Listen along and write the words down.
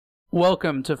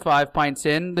Welcome to 5 Pints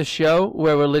In, the show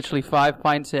where we're literally 5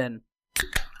 pints in.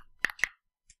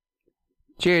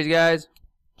 Cheers, guys.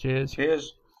 Cheers.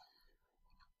 Cheers.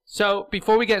 So,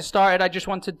 before we get started, I just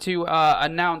wanted to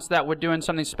announce that we're doing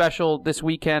something special this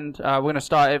weekend. We're going to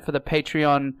start it for the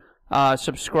Patreon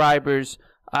subscribers.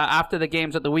 After the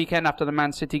games at the weekend, after the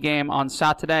Man City game on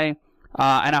Saturday,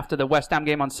 and after the West Ham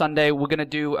game on Sunday, we're going to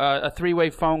do a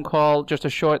three-way phone call, just a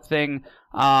short thing,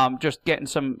 just getting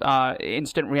some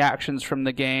instant reactions from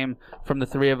the game from the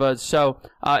three of us. So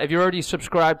if you're already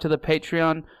subscribed to the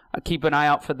Patreon, keep an eye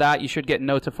out for that. You should get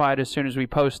notified as soon as we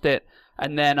post it.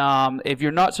 And then if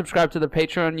you're not subscribed to the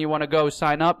Patreon, you want to go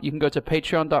sign up, you can go to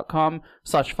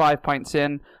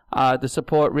patreon.com/5pintsin. The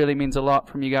support really means a lot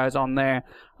from you guys on there.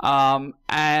 And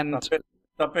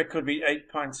that bit could be 8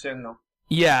 pints in, though.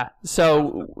 Yeah,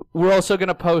 so we're also going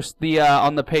to post the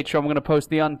on the Patreon. We're going to post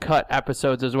the uncut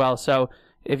episodes as well. So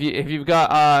if you've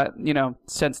got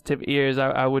sensitive ears,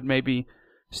 I would maybe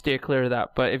steer clear of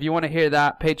that. But if you want to hear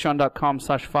that,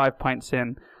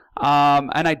 patreon.com/5pintsin.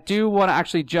 And I do want to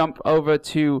actually jump over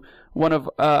to one of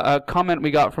a comment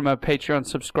we got from a Patreon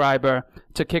subscriber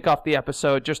to kick off the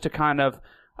episode, just to kind of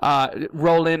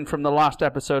roll in from the last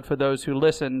episode for those who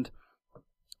listened.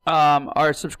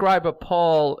 Our subscriber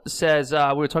Paul says we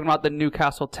were talking about the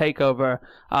Newcastle takeover,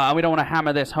 and we don't want to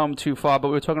hammer this home too far, but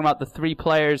we were talking about the 3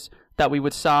 players that we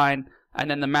would sign, and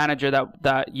then the manager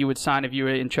that you would sign if you were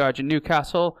in charge of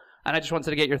Newcastle. And I just wanted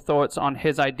to get your thoughts on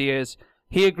his ideas.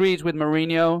 He agrees with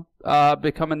Mourinho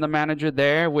becoming the manager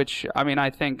there, which I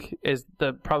think is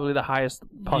probably the highest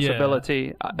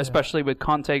possibility, especially with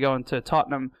Conte going to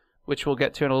Tottenham, which we'll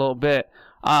get to in a little bit.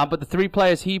 But the 3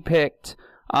 players he picked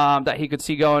that he could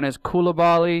see going is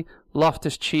Koulibaly,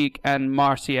 Loftus-Cheek, and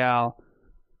Martial.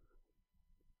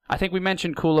 I think we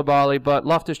mentioned Koulibaly, but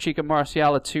Loftus-Cheek and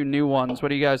Martial are 2 new ones. What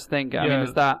do you guys think? I mean,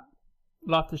 is that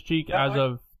Loftus-Cheek as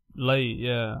of late?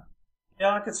 Yeah.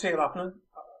 Yeah, I could see it happening.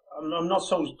 I'm not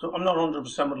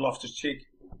 100% with Loftus-Cheek.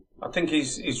 I think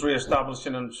he's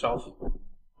re-establishing himself,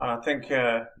 and I think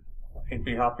he'd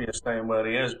be happier staying where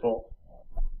he is. But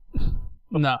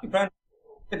No. it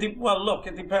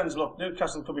depends. Look,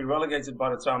 Newcastle could be relegated by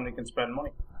the time they can spend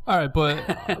money. All right, but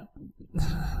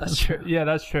that's true? Yeah,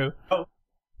 that's true. Oh,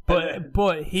 But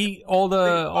all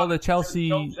the Chelsea.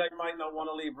 Jose might not want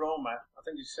to leave Roma. I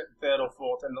think he's sitting 3rd or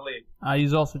 4th in the league.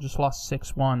 He's also just lost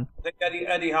 6-1. I think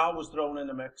Eddie Howe was thrown in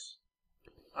the mix,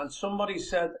 and somebody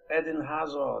said Eden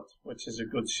Hazard, which is a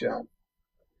good shout.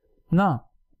 No,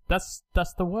 that's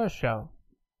the worst show.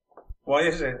 Why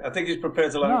is it? I think he's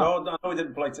prepared to let him go. I know he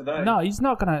didn't play today. No, he's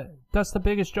not gonna. That's the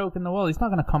biggest joke in the world. He's not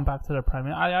gonna come back to the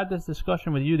Premier. I had this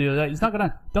discussion with you the other day. He's not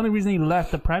gonna. The only reason he left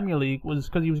the Premier League was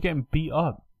because he was getting beat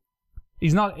up.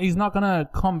 He's not gonna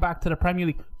come back to the Premier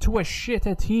League to a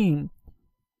shitter team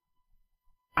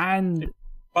and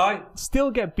still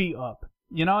get beat up.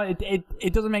 You know, it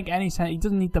doesn't make any sense. He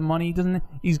doesn't need the money.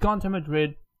 He's gone to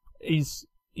Madrid. He's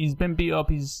been beat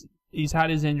up. He's had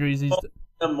his injuries.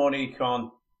 The money,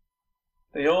 Con.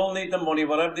 They all need the money.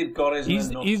 Whatever they've got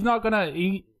isn't enough. He's not gonna.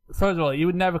 First of all, he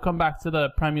would never come back to the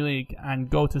Premier League and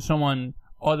go to someone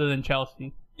other than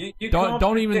Chelsea. I can't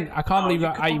believe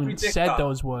I even said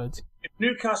those words. If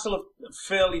Newcastle are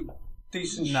fairly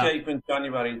decent shape in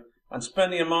January and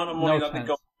spend the amount of money that they've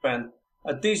got to spend,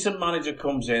 a decent manager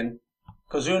comes in,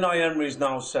 because Unai Emery's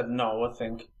now said no, I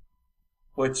think.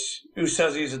 Who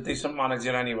says he's a decent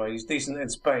manager anyway? He's decent in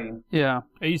Spain. Yeah,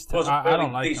 I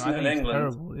don't like decent him. in England.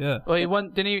 Terrible. Yeah. Well, he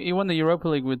won the Europa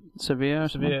League with Sevilla.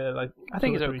 I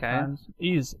think he's okay. Times.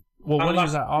 When he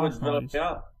was at Arsenal.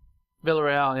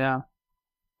 Villarreal, yeah.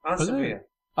 And Sevilla.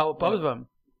 Oh, both of them.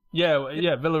 Yeah,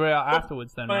 Villarreal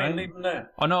afterwards then, right? Even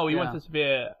there. Oh no, he went to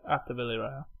Sevilla after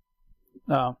Villarreal.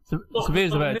 No,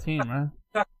 Sevilla's a better team, right?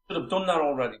 They should have done that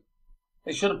already.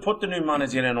 They should have put the new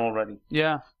manager in already.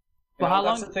 Yeah. But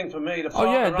that's the thing for me.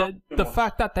 The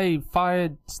fact that they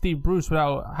fired Steve Bruce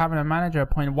without having a manager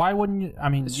appointed, why wouldn't you? I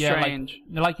mean, it's strange.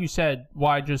 Like you said,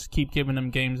 why just keep giving them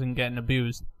games and getting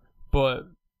abused? But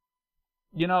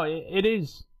it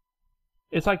is.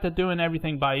 It's like they're doing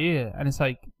everything by ear, and it's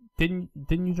like, didn't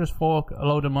you just fork a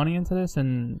load of money into this?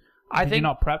 And I think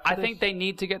they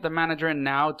need to get the manager in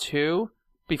now too,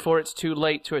 before it's too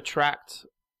late to attract.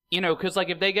 Because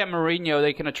if they get Mourinho,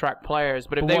 they can attract players.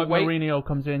 But if Mourinho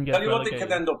comes in, tell you what they could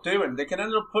end up doing. They can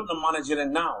end up putting a manager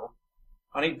in now,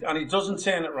 and he doesn't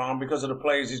turn it around because of the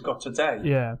players he's got today.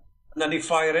 Yeah. And then they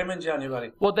fire him in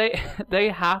January. Well, they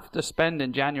have to spend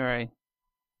in January.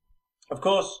 Of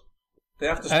course, They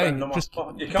have to spend no more.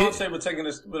 You can't say we're having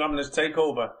this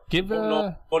takeover. Give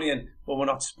no money in, but we're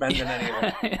not spending any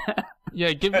of it.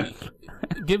 Yeah,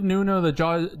 give Nuno the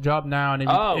job now, and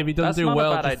if he doesn't do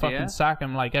well, just fucking sack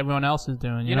him like everyone else is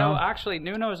doing. You know, actually,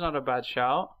 Nuno's not a bad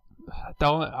shout.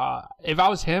 If I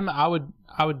was him, I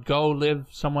would go live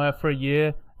somewhere for a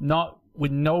year, not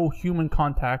with no human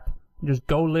contact, just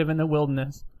go live in the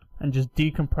wilderness and just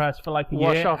decompress for like a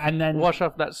year, and then wash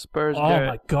off that Spurs dirt. Oh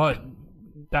my god,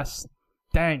 that's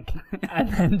stank.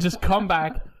 And then just come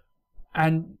back,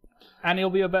 and he'll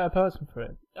be a better person for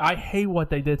it. I hate what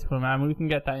they did to him, man. We can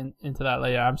get that into that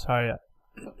later. I'm sorry.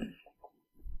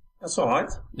 That's all right.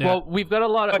 Yeah. Well, we've got a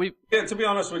lot of. Yeah, to be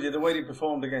honest with you, the way he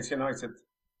performed against United,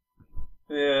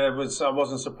 I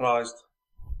wasn't surprised.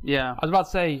 Yeah, I was about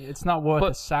to say it's not worth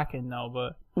a sacking, though.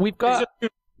 But we've got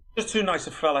just too nice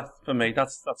a fella for me.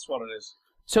 That's what it is.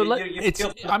 So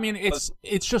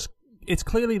it's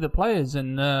clearly the players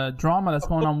and the drama that's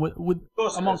going on with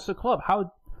amongst the club.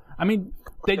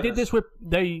 They did this with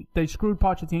they screwed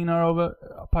Pochettino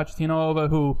over,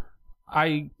 who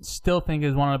I still think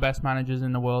is one of the best managers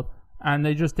in the world, and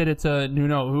they just did it to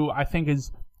Nuno, who I think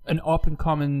is an up and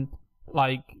coming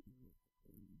quality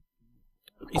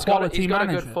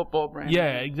manager. A good football brand.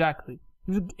 Yeah, exactly.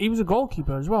 He was a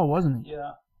goalkeeper as well, wasn't he?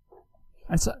 Yeah.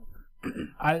 And so,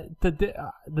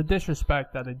 the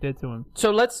disrespect that they did to him.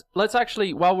 So let's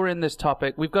actually, while we're in this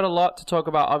topic, we've got a lot to talk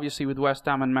about, obviously, with West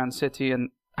Ham and Man City and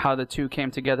how the two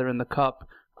came together in the cup.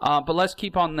 But let's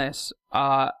keep on this.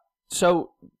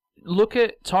 So look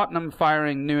at Tottenham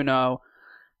firing Nuno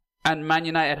and Man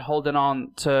United holding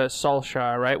on to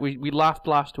Solskjaer, right? We laughed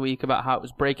last week about how it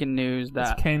was breaking news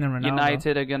that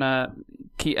United are going to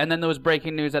keep... And then there was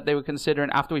breaking news that they were considering,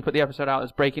 after we put the episode out, there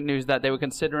was breaking news that they were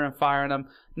considering firing him.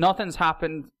 Nothing's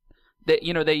happened. They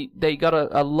got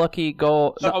a lucky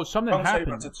goal. Something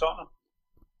happened. Went to Tottenham.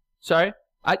 Sorry?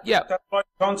 Yeah. That's why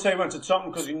Conte went to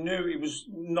Tottenham, because he knew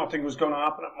nothing was going to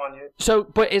happen at Man United. So,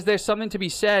 but is there something to be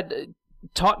said?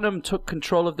 Tottenham took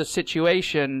control of the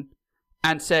situation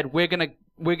and said,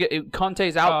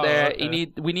 Conte's out there.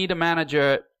 Okay. We need a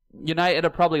manager. United are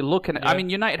probably looking at. Yeah. I mean,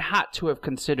 United had to have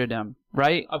considered him,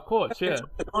 right? Of course, yeah.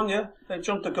 They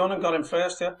jumped the gun and got him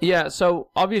first, yeah. Yeah. So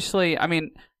obviously, I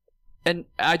mean, and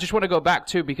I just want to go back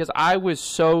too, because I was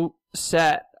so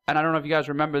set, and I don't know if you guys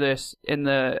remember this in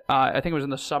the. I think it was in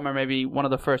the summer, maybe one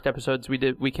of the first episodes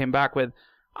we came back with.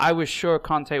 I was sure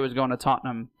Conte was going to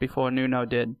Tottenham before Nuno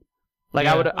did.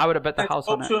 I would have bet the house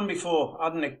on it. Spoke to him before,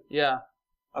 hadn't he? Yeah.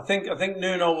 I think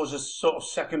Nuno was a sort of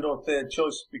second or third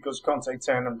choice because Conte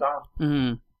turned him down.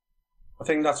 Mm-hmm. I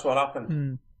think that's what happened.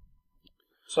 Mm.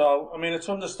 So I mean, it's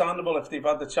understandable if they've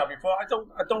had the chat before. I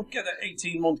don't get an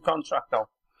 18-month contract though.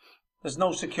 There's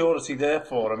no security there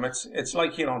for him. It's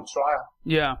like you're on trial.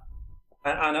 Yeah.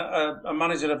 And a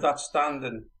manager of that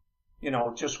standing,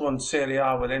 just won Serie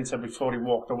A with Inter before he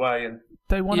walked away, and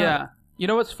they won. Yeah. You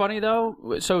know what's funny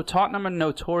though? So Tottenham are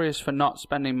notorious for not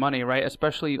spending money, right?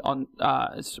 Especially on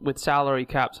with salary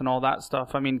caps and all that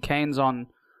stuff. I mean, Kane's on.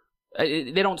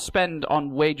 They don't spend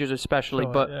on wages, especially.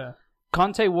 But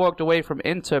Conte walked away from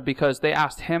Inter because they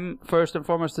asked him first and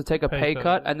foremost to take a pay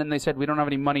cut, and then they said, "We don't have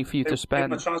any money for you to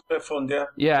spend." A transfer fund, yeah.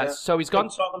 Yeah. So he's gone.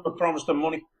 Tottenham promised them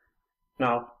money.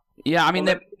 No. Yeah, I mean,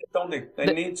 they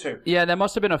need to. Yeah, there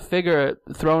must have been a figure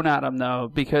thrown at him though,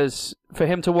 because for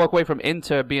him to walk away from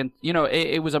Inter, being,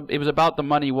 it was about the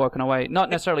money walking away, not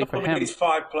necessarily for him. He's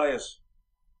 5 players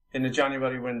in the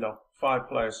January window. 5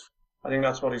 players. I think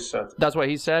that's what he said. That's what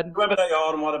he said. Whoever they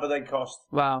are and whatever they cost.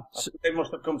 Wow. They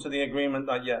must have come to the agreement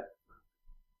that yet.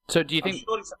 So do you think?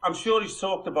 I'm sure he's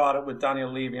talked about it with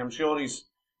Daniel Levy. I'm sure he's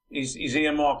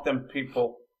earmarked them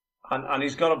people, and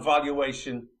he's got a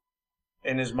valuation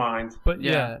in his mind. But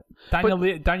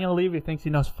Daniel Levy thinks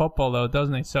he knows football though,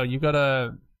 doesn't he? So you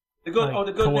gotta the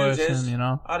good news is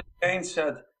him, Harry Kane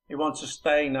said he wants to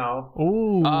stay now.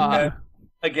 Ooh.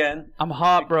 Again. I'm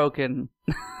heartbroken.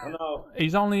 I know.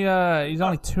 He's only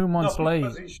 2 months late.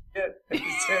 He's shit.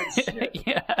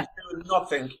 Yeah. He's doing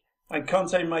nothing, and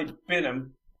Conte might bin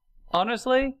him.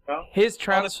 Honestly, his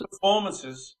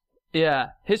performances. Yeah,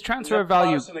 his transfer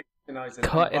value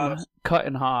cut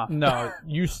in half. No,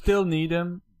 you still need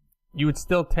him. You would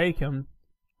still take him,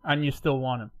 and you still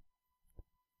want him.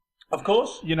 Of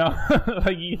course. You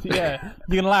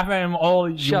can laugh at him all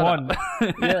you want.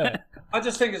 Yeah. I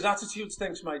just think his attitude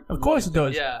stinks, mate. Of course it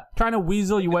does. Yeah. Trying to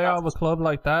weasel your way out of a club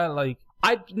like that,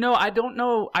 I don't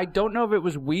know if it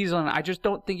was weaseling. I just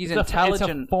don't think he's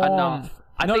intelligent enough.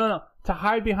 No. To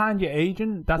hide behind your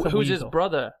agent, that's who's his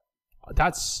brother.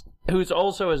 Who's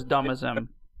also as dumb as him.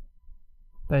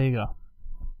 There you go.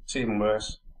 It's even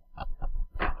worse.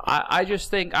 I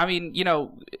just think, I mean,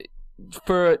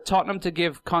 for Tottenham to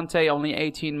give Conte only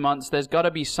 18 months, there's got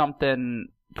to be something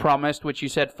promised, which you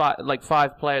said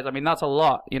 5 players. I mean, that's a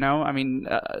lot, you know? I mean,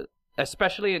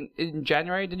 especially in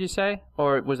January, did you say?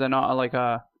 Or was there not like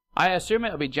a... I assume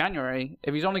it'll be January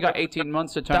if he's only got 18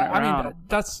 months to turn it around.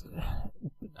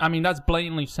 I mean, that's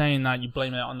blatantly saying that you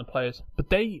blame it on the players. But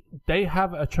they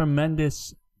have a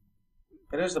tremendous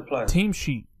it is the players. Team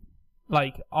sheet.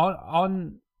 Like,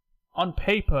 on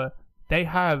paper, they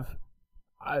have,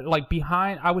 like,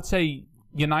 behind, I would say,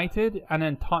 United and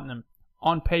then Tottenham,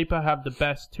 on paper, have the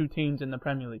best 2 teams in the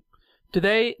Premier League. Do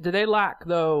they lack,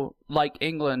 though, like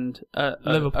England, a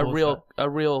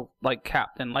real like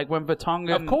captain, like when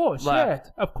Vertonghen Of course,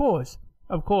 left? Yeah, of course,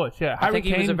 yeah. I think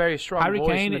he was a very strong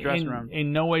voice in the dressing room.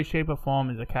 In no way, shape, or form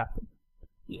is a captain.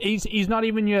 He's not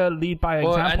even your lead by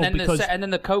example. And then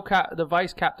the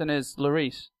vice captain is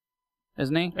Lloris,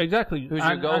 isn't he? Exactly. Who's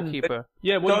your goalkeeper?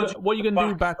 What are you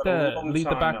gonna do back there? Lead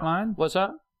the back line? What's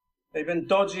that? They've been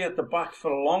dodgy at the back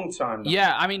for a long time now.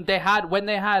 Yeah, I mean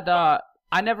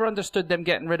I never understood them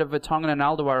getting rid of Vertonghen and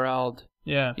Alderweireld.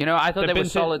 Yeah. You know, I thought they were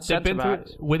solid centre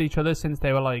backs. With each other since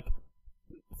they were like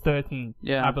 13,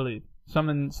 yeah. I believe.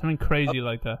 Something crazy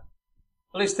like that.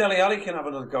 At least Dele Alli can have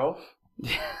another go.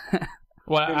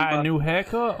 What, a new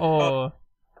haircut or...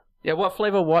 Yeah, what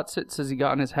flavour Watsits has he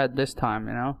got on his head this time,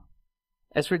 you know?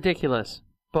 It's ridiculous.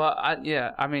 But,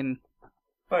 I mean...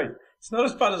 Hey, it's not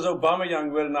as bad as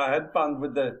Aubameyang wearing that headband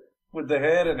with the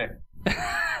hair in it.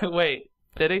 Wait.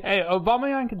 Did he? Hey,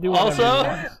 Aubameyang can do whatever he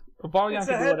wants. Aubameyang it's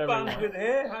can a do whatever he headband wants. with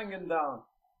hair hanging down.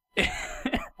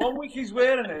 1 week he's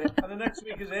wearing it, and the next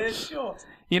week his hair's short.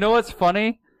 You know what's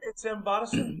funny? It's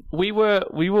embarrassing. We were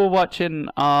watching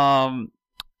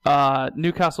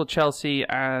Newcastle, Chelsea,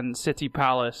 and City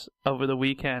Palace over the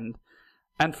weekend,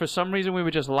 and for some reason we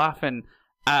were just laughing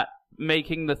at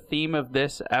making the theme of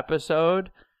this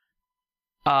episode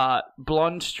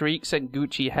blonde streaks and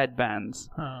Gucci headbands.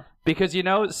 Huh. Because, you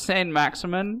know,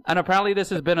 Saint-Maximin, and apparently this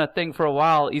has been a thing for a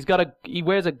while, he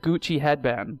wears a Gucci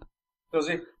headband. Does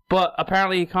he? But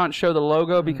apparently he can't show the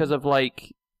logo because of,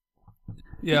 like...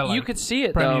 Yeah, you like could see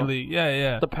it, Premier though. League.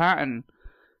 Yeah. The pattern.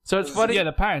 So it's funny... Yeah,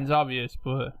 the pattern's obvious,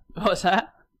 but... What's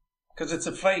that? Because it's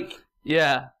a fake.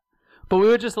 Yeah. But we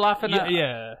were just laughing at...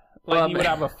 Yeah. Like, he would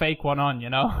have a fake one on, you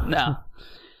know? No.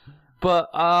 But,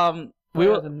 we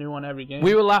were a new one every game.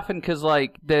 We were laughing because,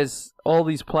 like, there's all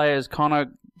these players, Conor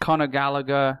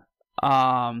Gallagher,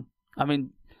 I mean...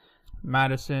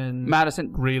 Madison,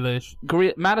 Grealish.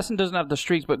 Madison doesn't have the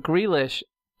streaks, but Grealish,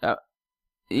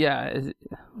 yeah. You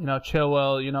know,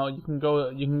 Chilwell, you know, you can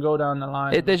go down the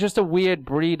line. There's just a weird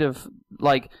breed of,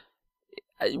 like...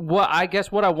 What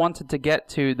I wanted to get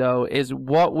to, though, is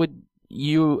what would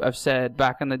you have said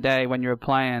back in the day when you were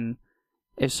playing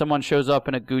if someone shows up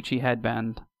in a Gucci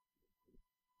headband?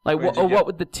 Like, what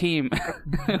would the team...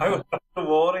 I was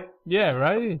worried. Yeah,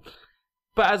 right?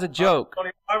 But as a joke.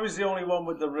 I was the only one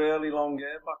with the really long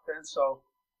hair back then, so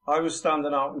I was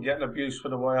standing out and getting abused for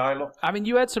the way I looked. I mean,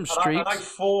 you had some streaks. And I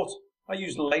fought. I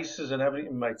used laces and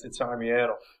everything, mate, to tie my hair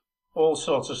up. All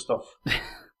sorts of stuff.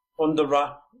 Under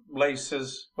wrap,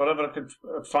 laces, whatever I could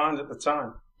find at the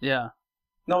time. Yeah.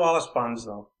 No Alice bands,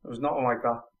 though. It was nothing like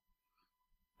that.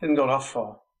 Didn't go that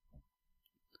far.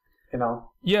 You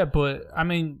know? Yeah, but, I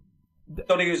mean...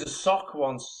 Only used a sock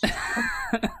once.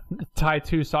 Tie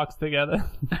 2 socks together.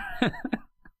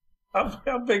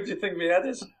 How big do you think my head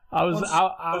is?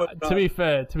 To be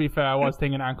fair, I was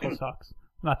thinking ankle socks.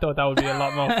 And I thought that would be a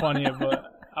lot more funnier, but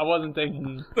I wasn't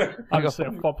thinking obviously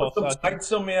a football sock. Tights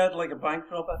on my head like a bank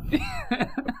robber.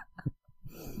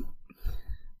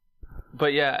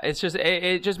 But yeah, it's just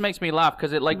it just makes me laugh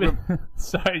because it like.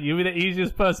 Sorry, you were the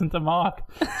easiest person to mark.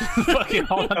 Just fucking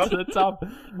hold on to the top.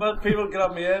 Well, people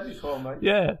grabbed my hair before, mate.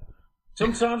 Yeah.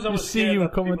 Sometimes I was scared you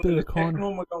that coming people through in the corner. chicken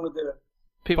room were going to do it.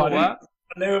 People what?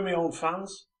 And they were my own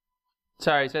fans.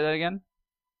 Sorry, say that again.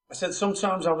 I said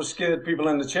sometimes I was scared people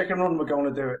in the chicken run were going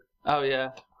to do it. Oh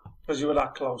yeah. Because you were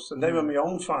that close, and they were my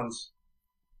own fans.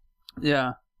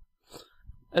 Yeah.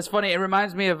 It's funny. It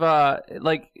reminds me of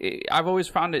like I've always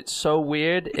found it so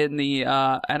weird in the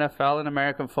NFL and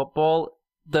American football.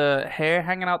 The hair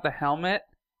hanging out the helmet,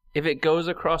 if it goes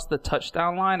across the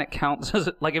touchdown line, it counts as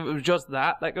like if it was just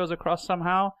that goes across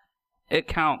somehow, it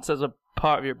counts as a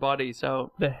part of your body.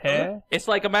 So the hair. It's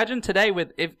like imagine today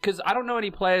because I don't know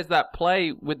any players that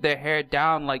play with their hair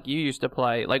down like you used to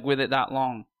play, like with it that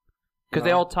long, because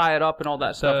they all tie it up and all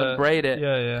that stuff and braid it.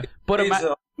 Yeah. But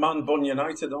Man Bun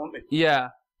United, don't they?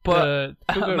 Yeah. But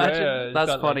imagine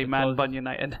that's funny, Man Bun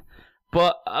United.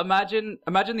 But imagine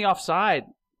the offside.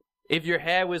 If your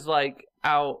hair was like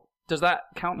out Does that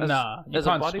count as, Nah, you as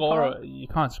a can't body score. part? You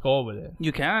can't score with it.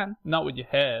 You can. Not with your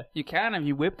hair. You can if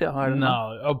you whipped it hard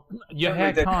enough. No, your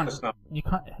hair can't. You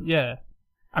can't. Yeah,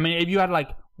 I mean, if you had like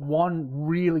one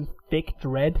really thick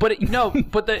dread. But you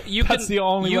That's can the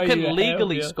only way your hair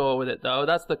legally will be- score with it though.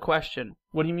 That's the question.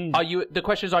 What do you mean? The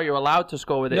question is, are you allowed to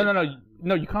score with it?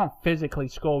 No. You can't physically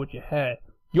score with your hair.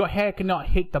 Your hair cannot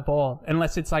hit the ball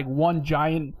unless it's like one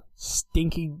giant,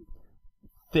 stinky,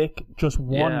 thick, just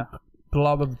one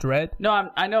glob of dread. No,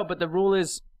 I know, but the rule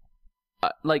is,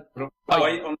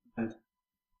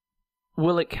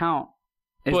 will it count?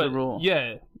 Is the rule?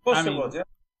 Yeah. Of course it would, yeah.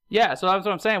 Yeah, so that's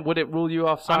what I'm saying. Would it rule you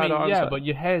offside or onside? but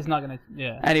your hair's not gonna.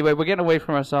 Yeah. Anyway, we're getting away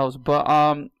from ourselves, but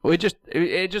it just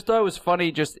thought it was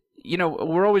funny. Just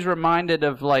we're always reminded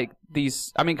of like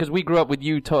these. I mean, because we grew up with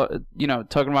you, talking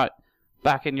about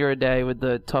back in your day with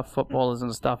the tough footballers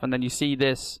and stuff, and then you see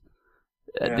this.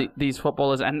 These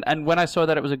footballers, and when I saw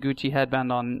that it was a Gucci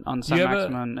headband on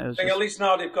Saint-Maximin, it was at least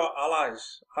now they've got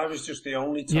allies. I was just the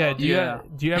only time. Yeah,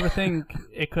 do you ever think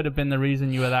it could have been the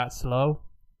reason you were that slow?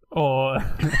 Or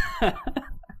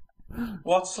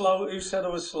what slow? Who said I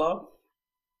was slow?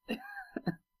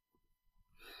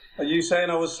 Are you saying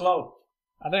I was slow?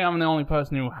 I think I'm the only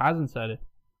person who hasn't said it.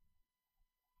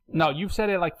 No, you've said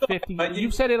it like 50.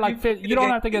 You've said it like 50. You don't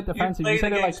have to get defensive. You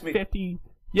said it like 50.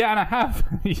 Yeah, and I have.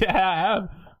 Yeah, I have.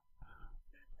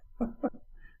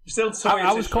 You're still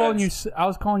I was calling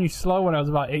you slow when I was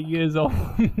about 8 years old.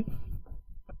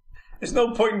 There's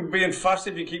no point in being fast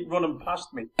if you keep running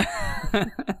past me.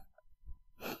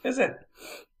 Is it?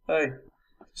 Hey,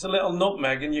 it's a little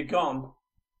nutmeg and you're gone.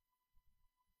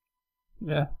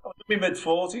 Yeah. I was in my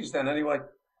mid-40s then anyway.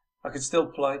 I could still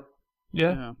play.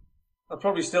 Yeah. I'd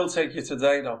probably still take you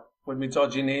today though, with me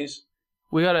dodgy knees.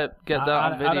 We gotta get that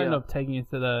on video. I'd end up taking you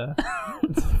to the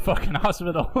fucking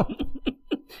hospital.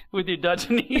 With your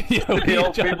dodgy knees? Yeah, with the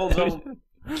old people's home.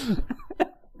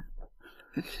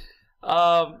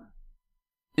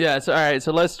 Yeah, so all right,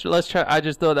 so let's try. I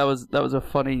just thought that was a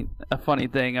funny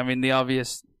thing. I mean, the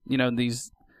obvious,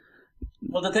 these.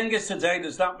 Well, the thing is today,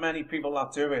 there's that many people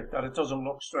that do it that it doesn't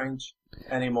look strange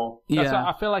anymore. Yeah,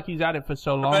 I feel like he's at it for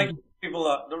so long.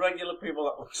 The regular people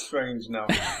that look strange now.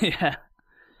 Yeah,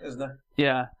 isn't it?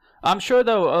 Yeah, I'm sure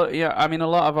though. I mean, a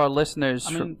lot of our listeners,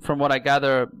 from what I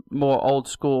gather, more old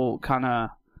school kind of,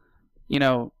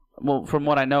 well, from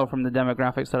what I know from the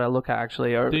demographics that I look at,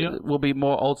 actually, will be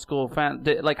more old school fans.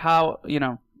 Like how,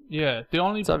 Yeah,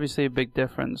 it's obviously a big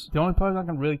difference. The only person I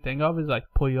can really think of is like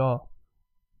Puyol,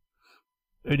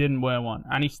 who didn't wear one,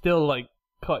 and he still like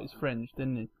cut his fringe,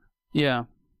 didn't he? Yeah.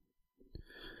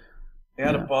 He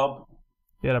had a bob.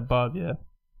 He had a bob, yeah.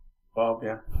 Bob,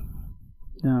 yeah.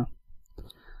 Yeah.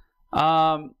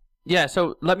 Yeah.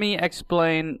 So let me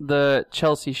explain the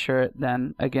Chelsea shirt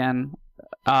then again.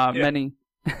 Many.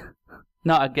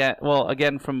 Not again. Well,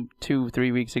 again from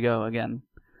 2-3 weeks ago again,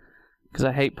 because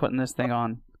I hate putting this thing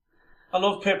on. I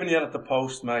love pipping you at the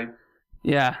post, mate.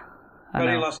 Yeah.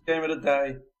 Very last game of the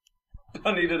day.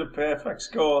 I needed a perfect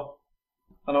score,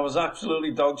 and I was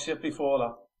absolutely dog shit before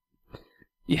that.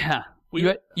 Yeah.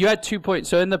 You had 2 points.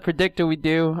 So in the predictor we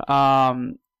do,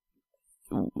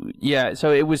 yeah.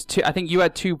 So it was two. I think you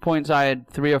had 2 points. I had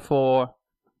 3 or 4,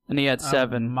 and he had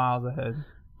 7. Miles ahead.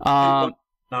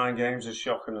 9 games is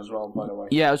shocking as well, by the way.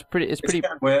 Yeah, it's pretty. It's pretty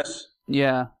worse.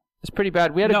 Yeah, it's pretty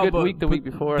bad. We had a good week the week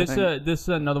before. This is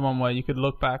another one where you could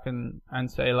look back and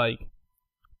say like,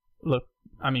 look,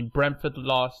 I mean, Brentford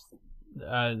lost,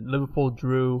 Liverpool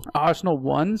drew, Arsenal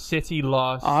won, City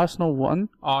lost, Arsenal won,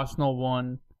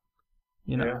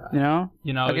 You know,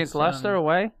 against Leicester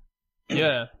away.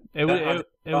 Yeah, it was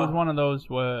one of those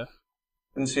where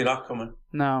didn't see that coming.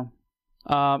 No,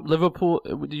 Liverpool.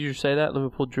 Did you say that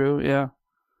Liverpool drew? Yeah.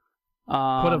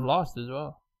 Could have lost as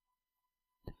well.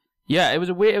 Yeah, it was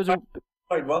a weird. It was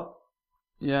quite well.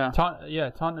 Yeah.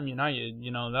 Tottenham United.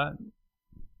 You know that.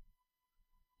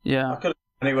 Yeah. I could have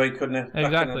anyway, couldn't it?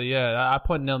 Exactly. Yeah, I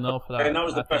put 0-0 for that. And that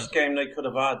was the best game they could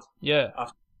have had. Yeah.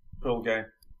 After the Liverpool game,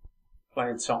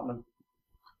 playing Tottenham.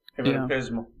 It was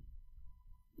abysmal.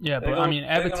 Yeah, but I mean,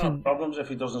 Everton. They're gonna have problems if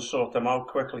he doesn't sort them out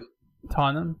quickly.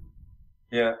 Tottenham.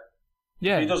 Yeah.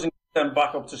 Yeah. If he doesn't get them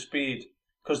back up to speed.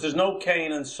 Because there's no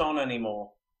Kane and Son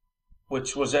anymore,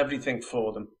 which was everything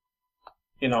for them.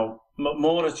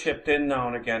 Moura chipped in now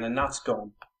and again, and that's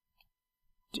gone.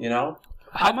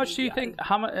 How much do you think?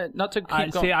 How much? Not to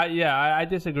keep going. I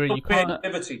disagree. You can't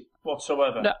liberty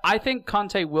whatsoever. No, I think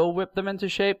Conte will whip them into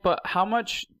shape, but how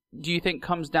much do you think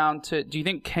comes down to? Do you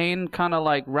think Kane kind of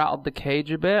like rattled the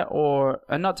cage a bit,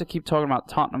 and not to keep talking about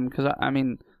Tottenham because I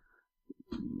mean.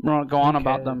 We won't go on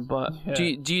about them, but do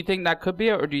you think that could be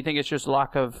it, or do you think it's just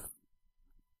lack of?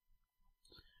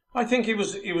 I think he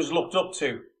was looked up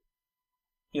to.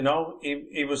 You know,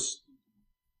 he was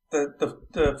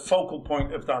the focal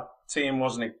point of that team,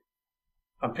 wasn't he?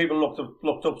 And people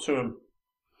looked up to him,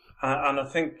 and I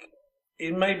think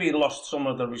he maybe lost some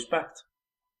of the respect.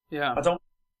 Yeah. I don't.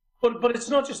 But it's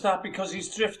not just that, because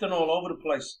he's drifting all over the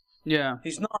place. Yeah.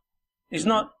 He's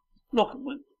not. Look,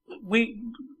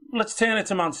 let's turn it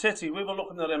to Man City. We were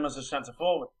looking at him as a centre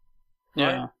forward.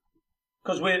 Right? Yeah.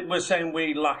 Because we're saying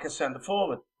we lack a centre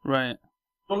forward. Right.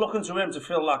 We're looking to him to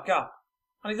fill that gap,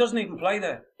 and he doesn't even play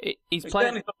there. He's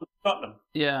playing playing. Tottenham.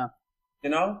 Yeah. You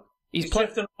know, he's playing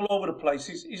drifting all over the place.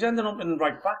 He's ending up in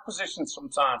right back position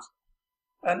sometimes,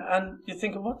 and you're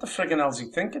thinking, what the friggin' hell's he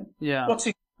thinking? Yeah.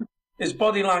 His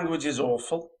body language is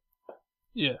awful.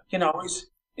 Yeah. You know,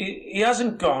 he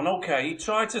hasn't gone. Okay, he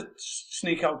tried to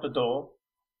sneak out the door,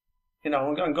 you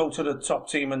know, and go to the top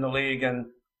team in the league and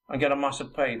get a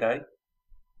massive payday,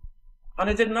 and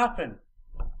it didn't happen.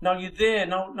 Now you're there.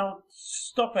 Now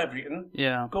stop everything.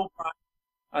 Yeah. Go back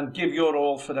and give your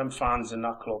all for them fans in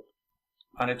that club.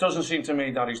 And it doesn't seem to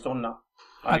me that he's done that.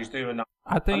 And he's doing that.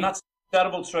 I think, and that's a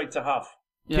terrible trait to have.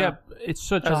 Yeah, it's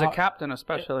such as a captain,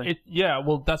 especially.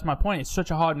 Well, that's my point. It's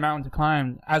such a hard mountain to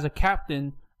climb. As a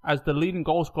captain, as the leading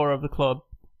goal scorer of the club,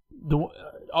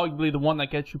 arguably the one that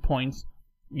gets you points,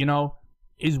 you know,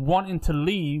 is wanting to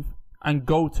leave and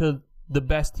go to the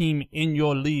best team in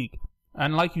your league.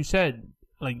 And like you said,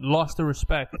 like, lost the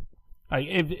respect. Like,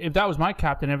 if that was my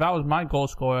captain, if that was my goal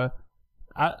scorer,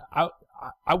 I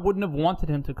wouldn't have wanted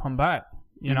him to come back.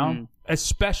 You know,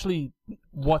 especially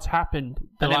what's happened.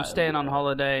 And him staying on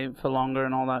holiday for longer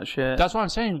and all that shit. That's what I'm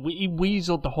saying. He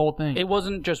weaseled the whole thing. It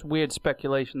wasn't just weird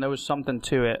speculation. There was something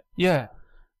to it. Yeah.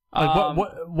 Like,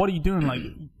 what are you doing? Like,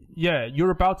 yeah,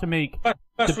 you're about to make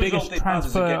the biggest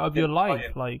transfer of your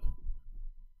life. Like,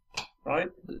 right?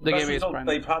 The best result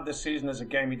they've had this season is a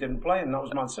game he didn't play, and that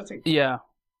was Man City. Yeah.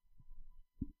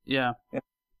 Yeah.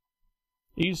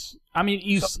 He's a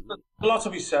lot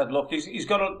to be said. Look, he's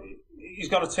got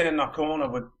to turn that corner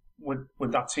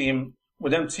with that team,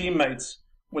 with them teammates,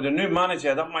 with a new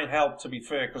manager. That might help, to be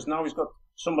fair, because now he's got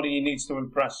somebody he needs to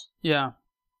impress. Yeah,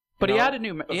 but he had a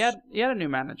new manager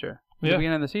at the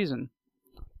beginning of the season.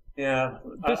 Yeah,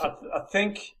 I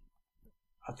think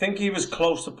he was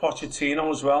close to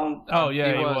Pochettino as well. Oh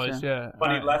yeah, he was. Yeah,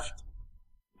 when he left,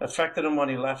 affected him when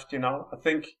he left. You know, I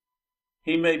think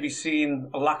he may be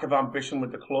seeing a lack of ambition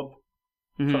with the club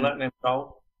for letting him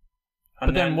go.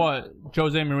 But then what?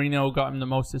 Jose Mourinho got him the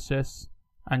most assists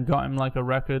and got him like a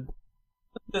record.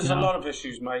 There's a lot of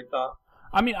issues, mate. That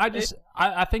I mean,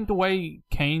 I think the way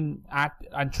Kane act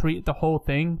and treat the whole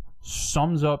thing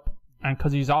sums up, and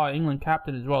because he's our England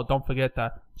captain as well, don't forget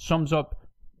that, sums up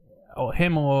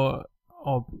him or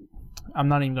I'm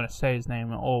not even going to say his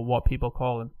name or what people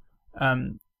call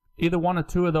him. Either one or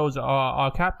two of those are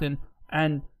our captain,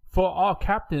 and for our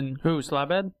captain, who,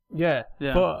 Slabhead? Yeah.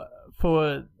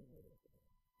 For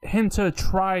him to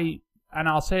try, and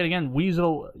I'll say it again,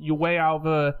 weasel your way out of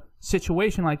a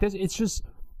situation like this, it's just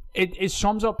it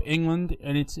sums up England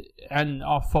and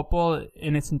our football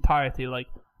in its entirety. Like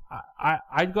I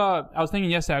was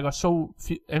thinking yesterday, I got so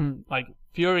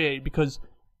infuriated because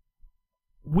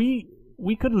we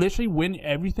could literally win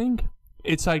everything.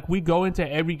 It's like we go into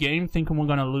every game thinking we're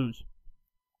gonna lose.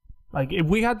 Like, if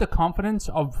we had the confidence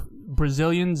of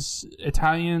Brazilians,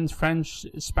 Italians, French,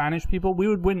 Spanish people, we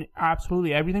would win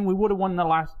absolutely everything. We would have won the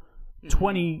last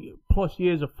 20 plus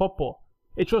years of football.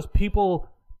 It's just people,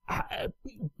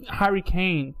 Harry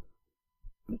Kane,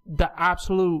 the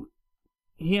absolute,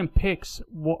 he unpicks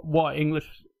what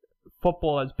English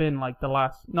football has been like the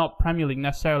last, not Premier League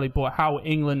necessarily, but how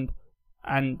England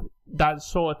and that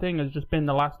sort of thing has just been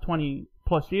the last 20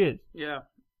 plus years. Yeah.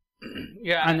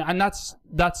 Yeah, and that's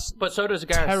but so does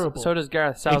Gareth. Terrible. So does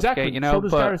Gareth Southgate. Exactly. You know, so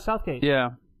does Gareth Southgate.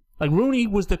 Yeah, like Rooney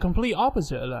was the complete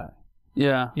opposite of that.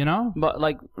 Yeah, you know, but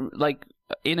like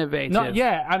innovative. No,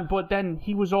 yeah, but then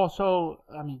he was also.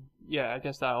 I mean, yeah, I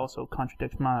guess that also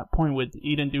contradicts my point with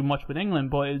he didn't do much with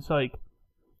England, but it's like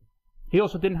he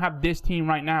also didn't have this team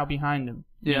right now behind him.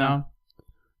 You know?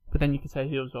 But then you could say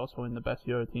he was also in the best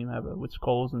Euro team ever with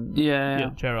Scholes and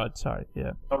Gerrard. Sorry,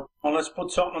 yeah. Well, let's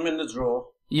put Tottenham in the draw.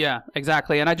 Yeah,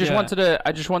 exactly. And I just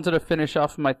wanted to finish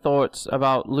off my thoughts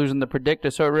about losing the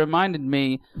predictor. So it reminded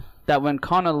me that when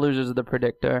Connor loses the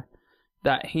predictor,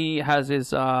 that he has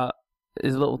his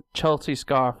little Chelsea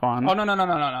scarf on. Oh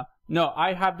no! No,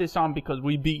 I have this on because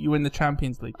we beat you in the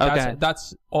Champions League. Okay,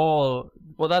 that's all.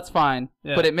 Well, that's fine.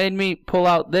 Yeah. But it made me pull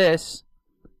out this,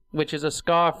 which is a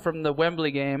scarf from the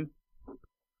Wembley game.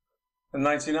 The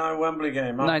 99 Wembley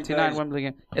game. 99 Wembley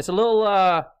game. It's a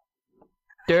little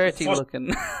dirty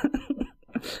looking.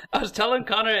 I was telling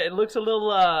Connor, it looks a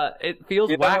little, it feels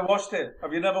You whack. never watched it?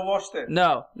 Have you never watched it?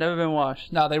 No, never been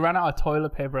washed. No, they ran out of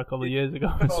toilet paper a couple of years ago.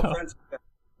 Keep it So. authentic.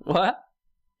 What?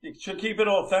 You should keep it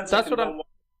authentic. That's what and I'm. don't-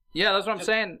 Yeah, that's what I'm just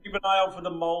saying. Keep an eye out for the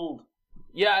mold.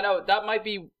 Yeah, I know that might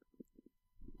be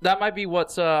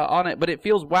what's on it, but it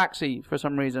feels waxy for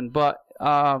some reason. But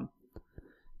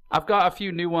I've got a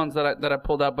few new ones that I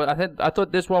pulled out, but I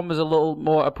thought this one was a little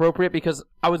more appropriate because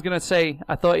I was gonna say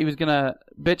I thought he was gonna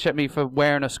bitch at me for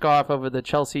wearing a scarf over the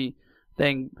Chelsea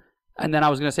thing, and then I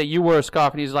was gonna say you wore a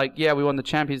scarf, and he's like, yeah, we won the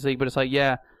Champions League, but it's like,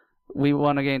 yeah, we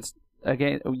won against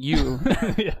you,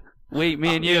 Yeah.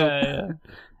 me and you, Yeah.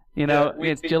 you know, we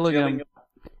against beat Gillingham.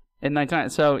 In 99.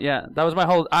 So, yeah, that was my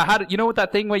whole... I had, you know what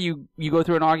that thing where you go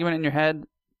through an argument in your head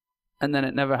and then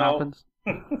it never happens?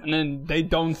 And then they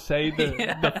don't say the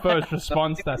Yeah. the first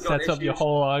response that sets up your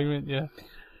whole argument. Yeah.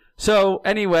 So,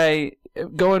 anyway,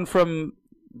 going from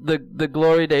the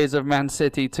glory days of Man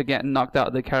City to getting knocked out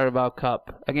of the Carabao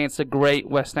Cup against a great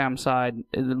West Ham side,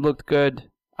 it looked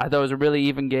good. I thought it was a really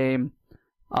even game.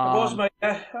 It was, mate.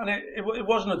 Yeah, and it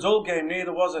wasn't a dull game,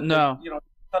 neither was it? No. You know,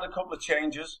 had a couple of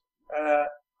changes.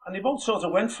 And they both sort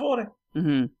of went for it.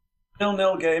 Mm-hmm.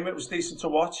 0-0 game, it was decent to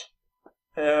watch.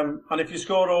 And if you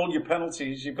score all your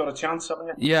penalties, you've got a chance, haven't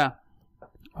you? Yeah.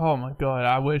 Oh my God!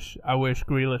 I wish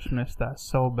Grealish missed that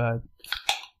so bad.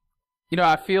 You know,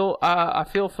 I feel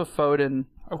for Foden.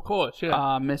 Of course,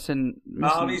 yeah. Missing.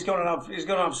 Oh, he's gonna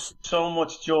have so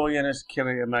much joy in his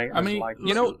career, mate. I mean,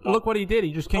 you know, look what he did.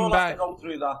 He just came Don't back. have to go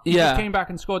through that. He Yeah. just came back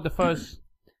and scored the first.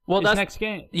 Well, his that's next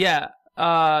game. Yeah.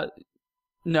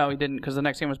 No, he didn't because the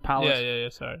next game was Palace. Yeah.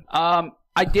 Sorry.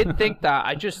 I did think that.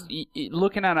 I just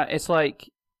looking at it, it's like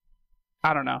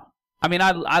I don't know. I mean,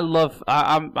 I love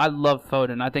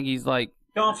Foden. I think he's like.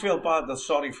 You don't feel bad. They're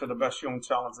sorry for the best young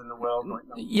talent in the world right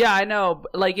now. Yeah, I know.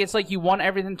 Like it's like you want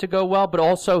everything to go well, but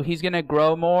also he's gonna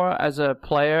grow more as a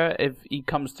player if he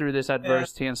comes through this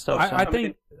adversity and stuff. I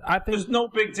think There's no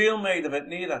big deal made of it,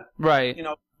 neither. right. You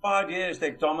know, 5 years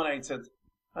they've dominated,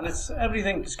 and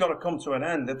everything's got to come to an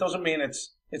end. It doesn't mean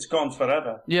it's gone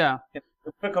forever. Yeah.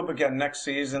 They'll pick up again next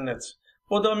season.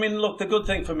 Well, I mean, look, the good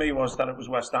thing for me was that it was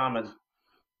West Ham, and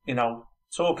you know,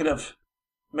 talking of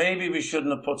maybe we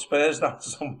shouldn't have put Spurs down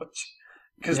so much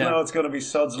because now it's going to be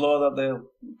sod's law that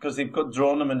because they've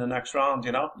drawn them in the next round.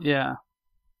 You know. Yeah.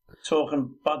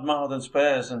 Talking bad mouthing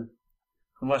Spurs and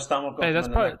West Ham have got. Hey,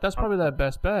 them that's probably their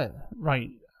best bet, right?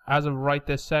 As of right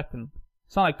this second,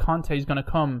 it's not like Conte's going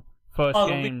to come first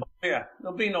game.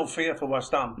 There'll be no fear for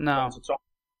West Ham. No.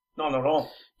 None at all.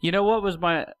 You know what was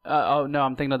my? Oh no,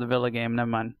 I'm thinking of the Villa game.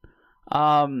 Never mind.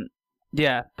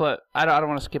 Yeah, but I don't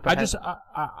want to skip ahead.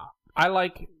 I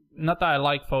like, not that I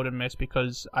like Foden miss,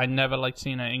 because I never like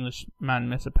seeing an Englishman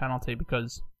miss a penalty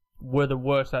because we're the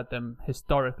worst at them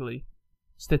historically,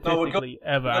 statistically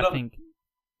ever. I think.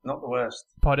 Not the worst.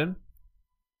 Pardon?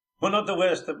 We're not the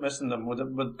worst at missing them.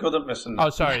 We're good at missing them. Oh,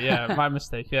 sorry. Yeah, my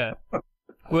mistake. Yeah,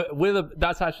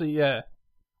 that's actually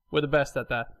we're the best at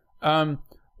that.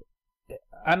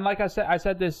 And like I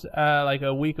said this like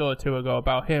a week or two ago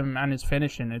about him and his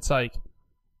finishing. It's like,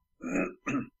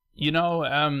 you know,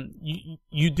 he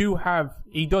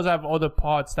does have other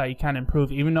parts that he can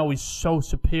improve, even though he's so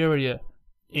superior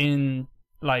in,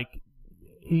 like,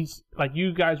 he's, like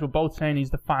you guys were both saying he's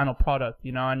the final product,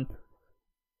 you know, and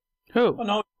who? Oh,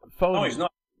 no, Foden. no, he's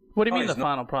not. What do you mean he's the not.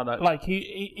 final product? Like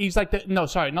he's like no,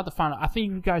 sorry, not the final. I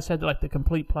think you guys said like the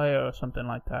complete player or something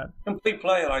like that. Complete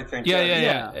player, I think.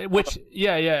 Yeah. Which,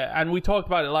 and we talked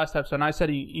about it last episode, and I said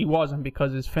he wasn't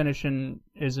because his finishing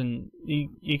isn't.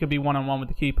 He could be 1-on-1 with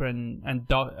the keeper, and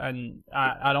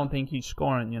I don't think he's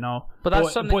scoring. You know, but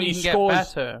that's something he you can scores,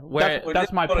 get better. Where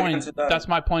that's my point. That's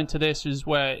my point to this is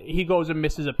where he goes and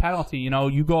misses a penalty. You know,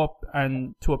 you go up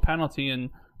and to a penalty and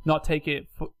not take it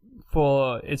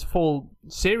for its full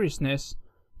seriousness,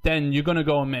 then you're gonna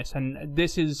go and miss. And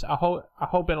this is, I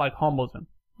hope it like humbles him,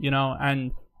 you know,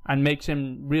 and makes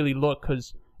him really look,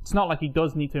 because it's not like he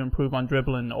does need to improve on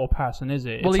dribbling or passing, is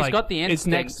it? well, it's he's like, got the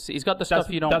instincts. He's got the stuff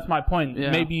you don't. That's my point. Yeah.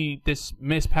 Maybe this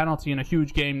missed penalty in a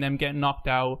huge game, them getting knocked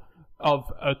out of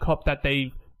a cup that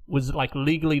they was like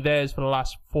legally theirs for the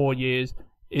last 4 years,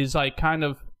 is like kind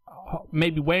of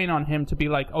maybe weighing on him to be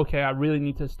like, okay, I really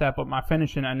need to step up my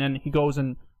finishing, and then he goes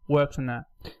and works on that.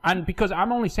 And because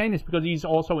I'm only saying this because he's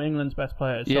also England's best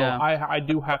player, so Yeah. I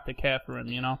do have to care for him,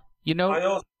 you know. I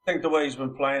also think the way he's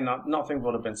been playing, nothing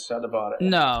would have been said about it.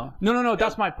 No.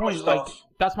 That's my point. Like,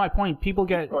 that's my point. People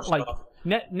get like,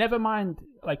 never mind,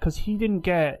 like, because he didn't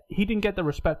get the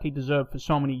respect he deserved for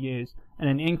so many years, and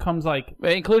then in comes like,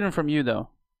 Including from you though.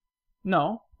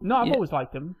 no, I've always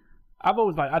liked him. I've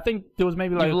always liked. I think there was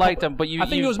maybe like you liked him, but I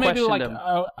think it was maybe like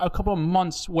a couple of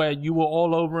months where you were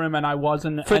all over him and I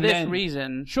wasn't. For this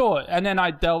reason, sure. And then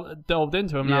I delved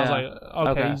into him and I was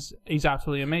like, okay. He's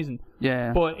absolutely amazing.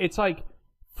 Yeah. But it's like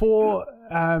for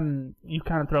you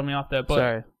kind of throw me off there, but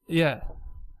sorry. Yeah.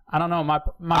 I don't know.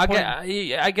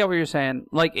 I get what you're saying.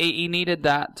 Like he needed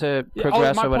that to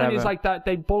progress or whatever. My point is like that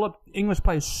they bull up English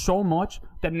players so much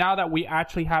that now that we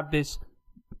actually have this,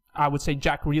 I would say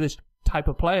Jack Grealish type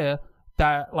of player,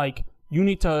 that like you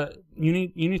need to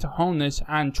hone this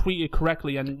and treat it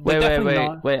correctly. And wait.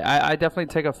 I definitely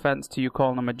take offense to you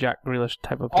calling him a Jack Grealish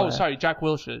type of player. Oh, sorry, Jack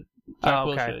Wilshere.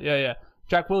 Okay. Yeah.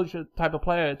 Jack Wilshere type of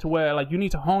player to where like you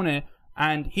need to hone it.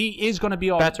 And he is going to be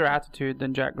our better attitude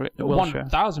than Jack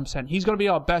Wilshere. 1,000%. He's going to be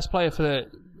our best player for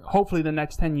hopefully the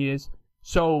next 10 years.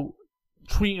 So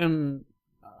treat him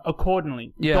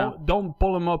accordingly. Yeah. Don't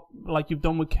bull him up like you've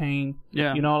done with Kane.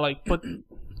 Yeah. You know, like, but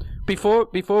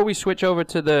before we switch over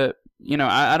to the, you know,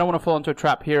 I don't want to fall into a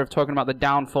trap here of talking about the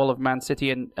downfall of Man City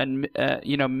and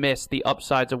you know, miss the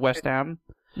upsides of West Ham.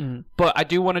 Mm-hmm. But I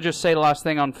do want to just say the last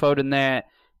thing on Foden there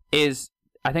is,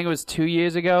 I think it was 2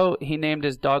 years ago, he named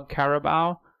his dog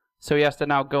Carabao, so he has to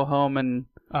now go home and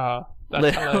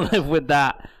live with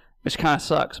that, which kind of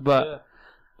sucks. But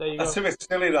that's a bit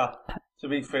silly, that, to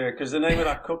be fair, because the name of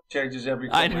that cup changes every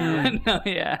couple of years. I know,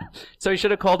 yeah. So he should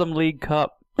have called him League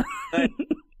Cup.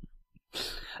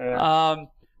 No,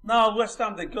 West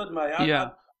Ham, they're good, mate. I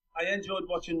enjoyed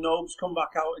watching Nobes come back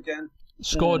out again.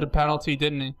 Scored a penalty,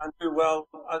 didn't he? And do well.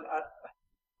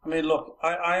 I mean, look,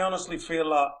 I honestly feel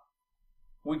that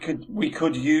we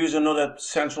could use another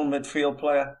central midfield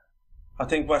player. I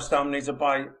think West Ham needs to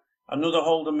buy another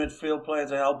holding midfield player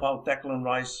to help out Declan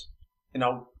Rice. You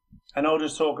know, I know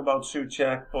there's talk about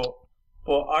Souček,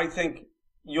 but I think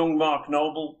young Mark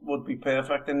Noble would be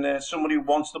perfect in there. Somebody who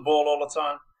wants the ball all the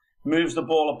time, moves the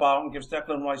ball about and gives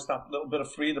Declan Rice that little bit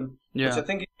of freedom, which I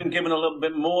think he's been given a little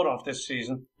bit more of this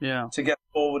season to get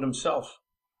forward himself.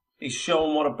 He's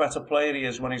shown what a better player he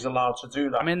is when he's allowed to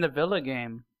do that. I mean, the Villa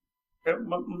game.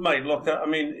 Mate, look, I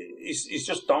mean, he's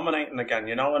just dominating again,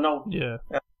 you know. I know,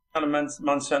 kind of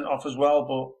man sent off as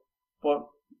well, but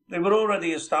they were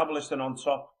already established and on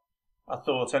top, I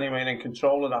thought, anyway, and in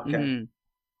control of that game.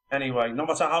 Anyway, no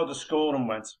matter how the scoring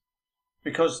went,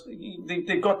 because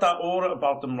they've got that aura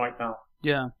about them right now.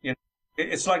 Yeah. You know,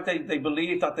 it's like they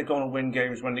believe that they're going to win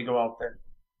games when they go out there.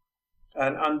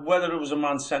 And whether it was a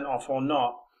man sent off or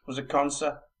not was a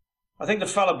concert. I think the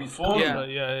fella before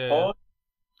him,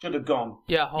 should have gone.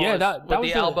 Yeah, that was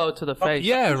the elbow to the face.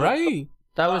 Yeah, right.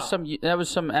 That was some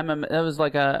MMA. That was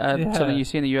like something you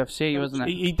see in the UFC, wasn't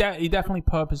it? He definitely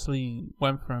purposely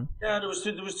went for him. Yeah, there was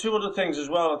two other things as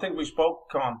well. I think we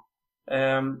spoke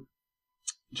on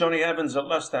Johnny Evans at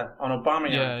Leicester on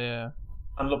Aubameyang,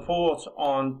 and Laporte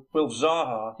on Wilf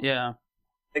Zaha. Yeah,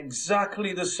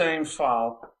 exactly the same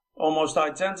foul, almost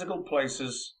identical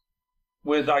places,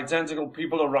 with identical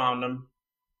people around them.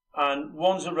 And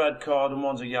one's a red card and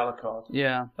one's a yellow card.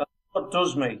 Yeah. That's what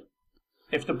does me.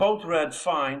 If they're both red,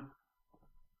 fine.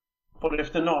 But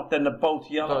if they're not, then they're both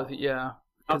yellow.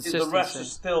 And the refs are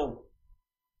still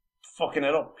fucking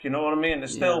it up. You know what I mean? They're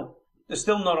still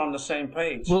not on the same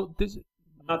page. Well,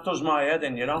 that does my head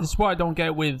in, you know? This is what I don't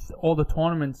get with all the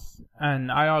tournaments.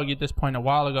 And I argued this point a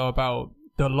while ago about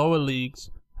the lower leagues,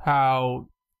 how...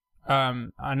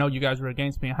 I know you guys were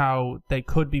against me, how they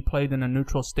could be played in a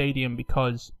neutral stadium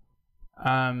because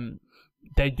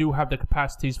they do have the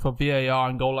capacities for VAR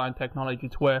and goal line technology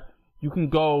to where you can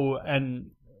go and,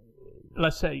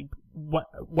 let's say,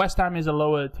 West Ham is a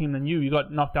lower team than you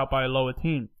got knocked out by a lower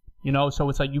team, you know, so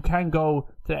it's like you can go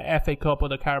to the FA Cup or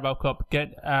the Carabao Cup,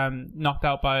 get knocked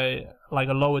out by like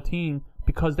a lower team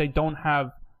because they don't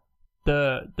have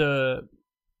the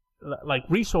like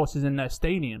resources in their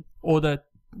stadium or the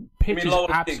pitches. I mean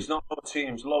lower leagues, not lower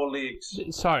teams, lower leagues.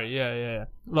 Sorry,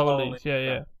 lower leagues,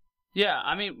 Yeah,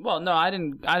 I mean, well, no, I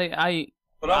didn't.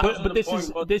 But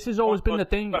this has always been the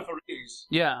thing. Referees.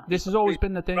 Yeah, this has always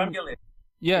been the thing. Premier League.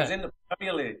 Yeah, it was in the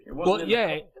Premier League. It wasn't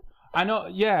I know.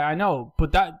 Yeah, I know.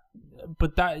 But that,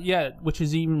 which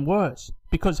is even worse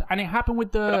because it happened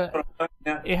with the.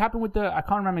 It happened with the. I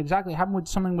can't remember exactly. It happened with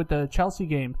something with the Chelsea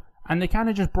game, and they kind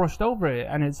of just brushed over it.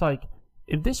 And it's like,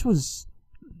 if this was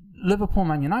Liverpool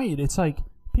Man United, it's like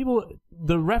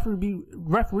the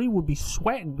referee would be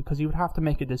sweating because he would have to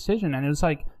make a decision, and it was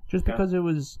like just because it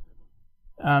was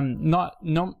not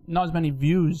as many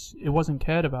views, it wasn't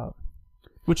cared about,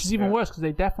 which is even worse because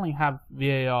they definitely have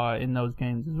VAR in those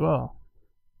games as well.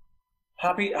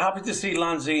 Happy to see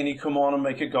Lanzini come on and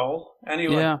make a goal.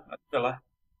 Anyway, at Villa.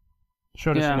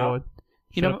 Should have scored.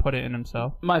 Should have put it in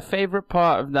himself. My favorite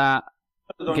part of that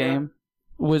game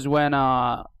was when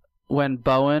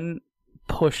Bowen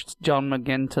pushed John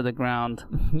McGinn to the ground.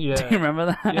 Yeah. Do you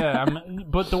remember that? Yeah,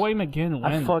 but the way McGinn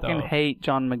went, I fucking hate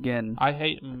John McGinn. I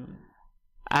hate him.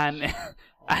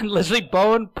 And literally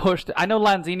Bowen pushed. I know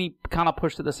Lanzini kind of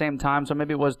pushed at the same time, so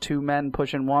maybe it was two men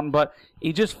pushing one, but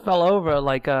he just fell over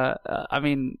like I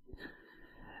mean,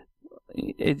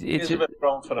 it's a bit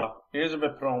prone for that. He is a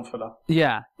bit prone for that.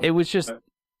 Yeah, it was just.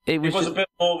 It was a bit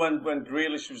more when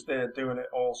Grealish was there doing it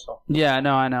also. Yeah,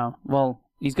 no, I know. Well,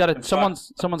 he's got to.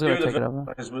 Someone's got to take it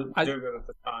over. Do good at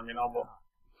the time, you know. But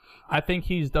I think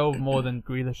he's dove more than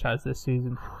Grealish has this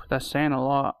season. That's saying a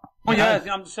lot. Oh yeah,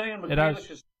 I'm saying, but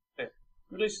Grealish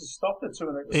has stopped it to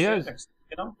an extent.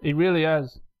 You know, he really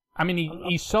has. I mean,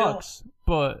 he sucks,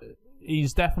 but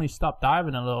he's definitely stopped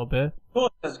diving a little bit.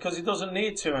 Because he doesn't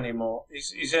need to anymore.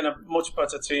 He's in a much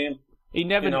better team. You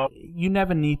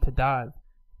never need to dive.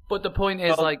 But the point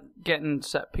is, like, getting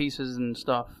set pieces and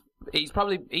stuff. He's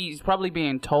probably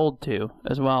being told to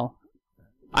as well.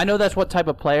 I know that's what type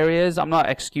of player he is. I'm not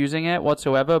excusing it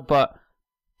whatsoever. But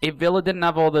if Villa didn't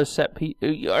have all those set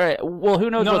pieces, all right. Well, who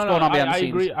knows what's going on behind the scenes?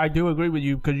 Agree. I do agree with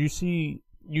you because you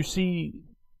see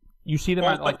them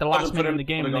at like the last minute of the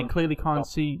game and they clearly can't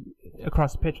see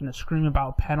across the pitch and they're screaming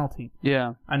about a penalty.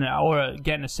 Yeah. Or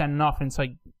getting a send off, and it's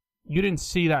like you didn't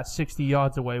see that 60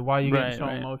 yards away. Why are you getting so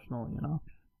emotional? You know.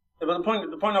 Yeah, but the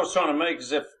point I was trying to make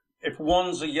is if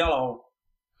one's a yellow,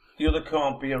 the other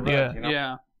can't be a red. Yeah. You know?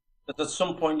 Yeah. At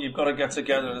some point, you've got to get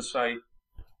together and say.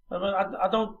 I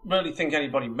don't really think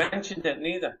anybody mentioned it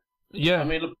neither. Yeah. I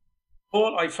mean,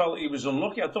 I felt he was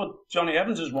unlucky. I thought Johnny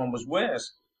Evans's one was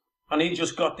worse, and he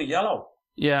just got the yellow.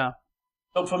 Yeah.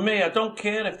 So for me, I don't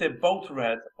care if they're both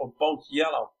red or both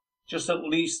yellow. Just at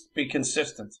least be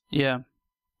consistent. Yeah.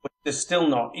 But they're still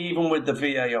not, even with the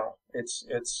VAR.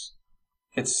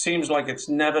 It seems like it's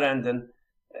never ending.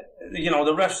 You know,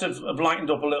 the refs have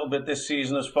lightened up a little bit this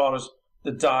season as far as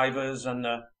the divers and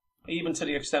even to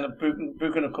the extent of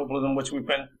booking a couple of them, which we've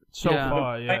been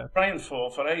praying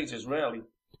for ages, really.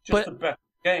 Just a better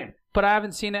game. But I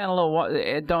haven't seen it in a little while.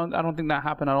 I don't think that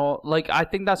happened at all. Like, I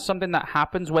think that's something that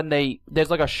happens when there's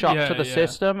like a shock to the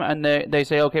system, and they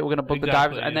say, okay, we're going to book the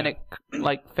divers, and then it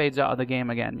like fades out of the game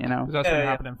again, you know? That's been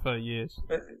happening for years.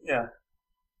 Yeah.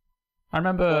 I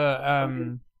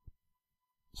remember,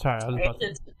 sorry, I was about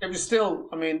to... It was still,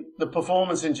 I mean, the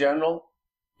performance in general,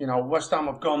 you know, West Ham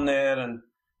have gone there and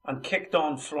kicked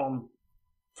on from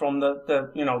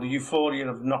the you know, the euphoria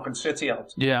of knocking City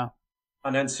out. Yeah.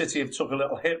 And then City have took a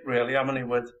little hit, really, haven't they?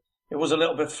 It was a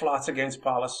little bit flat against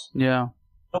Palace. Yeah.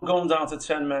 Going down to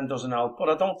 10 men doesn't help, but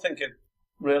I don't think it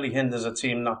really hinders a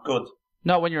team that good.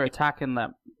 Not when you're attacking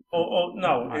them.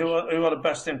 No, who are the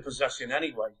best in possession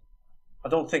anyway. I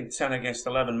don't think 10 against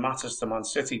 11 matters to Man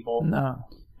City, but no.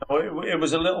 It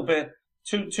was a little bit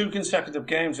two consecutive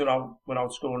games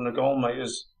without scoring a goal, mate,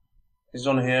 is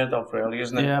unheard of, really,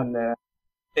 isn't it? Yeah. And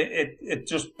it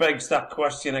just begs that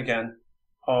question again: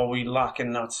 are we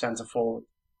lacking that centre forward?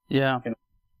 Yeah. You know,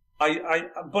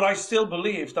 but I still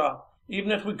believe that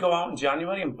even if we go out in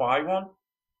January and buy one,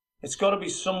 it's got to be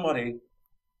somebody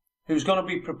who's going to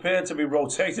be prepared to be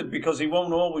rotated because he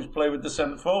won't always play with the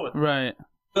centre forward. Right.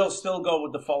 They'll still go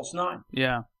with the false nine.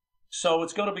 Yeah. So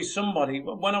it's got to be somebody.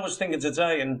 When I was thinking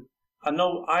today, and I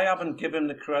know I haven't given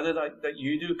the credit that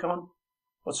you do, Con,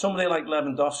 but somebody like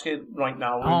Lewandowski right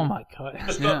now. Oh my God.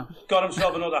 Just got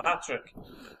himself another hat trick.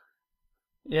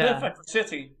 Yeah. Perfect for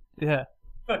City. Yeah.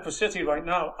 Perfect for City right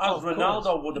now. As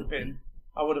Ronaldo would have been,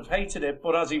 I would have hated it,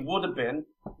 but as he would have been,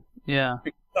 yeah,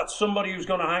 because that's somebody who's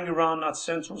going to hang around that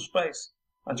central space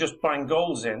and just bang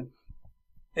goals in,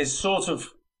 is sort of.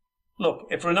 Look,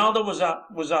 if Ronaldo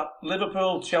was at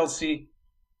Liverpool, Chelsea,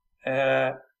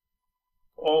 or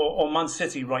Man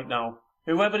City right now,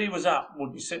 whoever he was at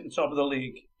would be sitting top of the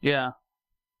league. Yeah.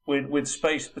 With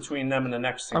space between them and the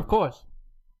next team. Of course.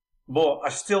 But I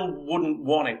still wouldn't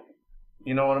want it.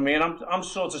 You know what I mean? I'm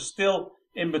sort of still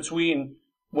in between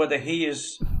whether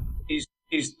he's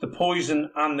the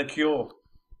poison and the cure.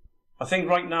 I think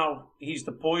right now he's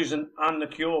the poison and the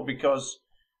cure because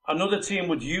another team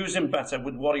would use him better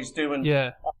with what he's doing on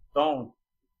his own.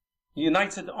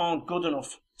 United aren't good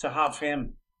enough to have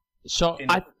him. So,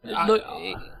 look,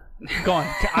 go on.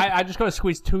 I just got to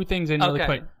squeeze two things in really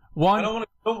quick. One,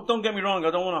 don't get me wrong.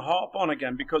 I don't want to harp on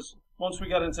again because once we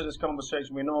get into this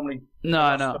conversation, we normally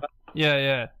no.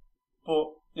 Yeah. But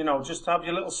you know, just have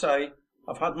your little say.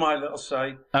 I've had my little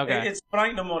say. Okay. It's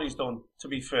frightening what he's done. To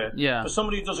be fair, yeah. For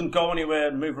somebody who doesn't go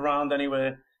anywhere, move around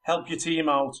anywhere, help your team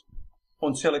out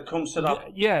until it comes to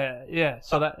that. Yeah.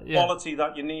 So that quality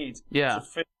that you need. Yeah. To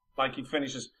fit like he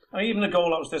finishes. I mean, even the goal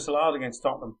that was disallowed against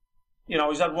Tottenham.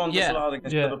 He's had one disallowed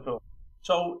against Liverpool.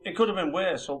 So it could have been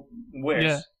worse.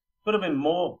 Could have been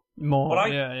more. But I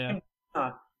think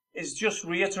that is just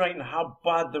reiterating how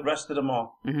bad the rest of them are.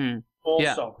 Mm-hmm. Also.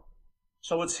 Yeah.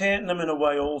 So it's hurting them in a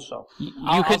way also.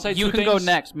 You can go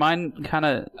next. Mine kind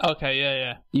of... Okay,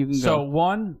 yeah. You can go. So,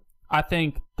 one, I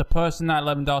think the person that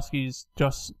Lewandowski's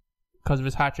just because of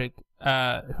his hat-trick,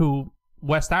 who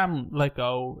West Ham let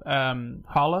go,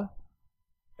 Haller.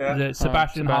 Yeah.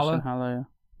 Sebastian Haller.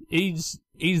 Yeah.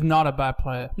 He's not a bad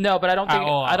player. No, but I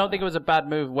don't think it was a bad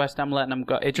move. West Ham letting him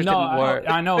go. It just didn't work.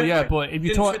 I know, yeah, but if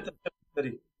you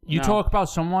talk about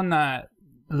someone that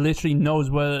literally knows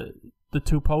where the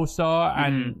two posts are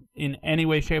and in any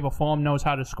way, shape, or form knows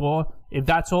how to score. If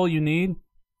that's all you need,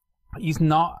 he's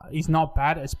not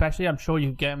bad. Especially, I'm sure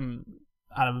you get him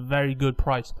at a very good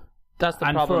price. That's the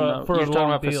problem. You're talking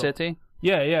about for City.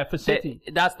 Yeah, for City.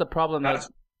 That's the problem.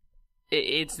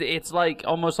 It's like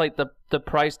almost like the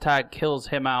price tag kills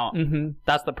him out. Mm-hmm.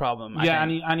 That's the problem.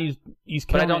 And he's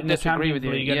killing it in the Champions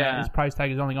League. Yeah. His price tag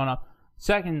is only going up.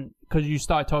 Second, because you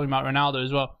started talking about Ronaldo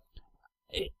as well.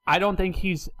 I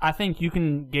think you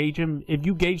can gauge him. If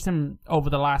you gauge him over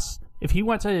the last... If he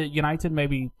went to United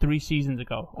maybe 3 seasons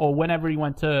ago, or whenever he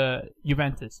went to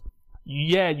Juventus,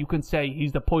 you can say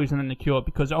he's the poison and the cure,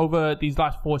 because over these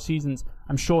last 4 seasons,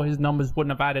 I'm sure his numbers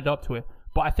wouldn't have added up to it.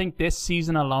 But I think this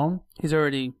season alone... He's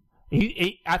already...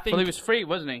 I think... Well, he was free,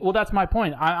 wasn't he? Well, that's my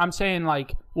point. I'm saying,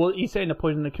 he's saying the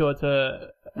poison and the cure to...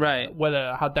 Right.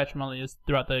 How detrimental he is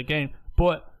throughout the game.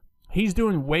 But he's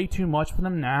doing way too much for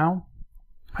them now.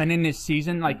 And in this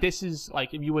season, this is,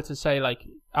 if you were to say, out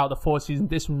of the 4 seasons,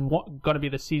 this is going to be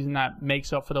the season that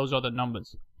makes up for those other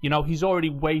numbers. He's already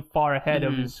way far ahead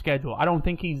of his schedule. I don't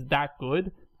think he's that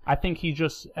good. I think he's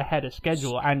just ahead of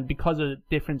schedule, and because of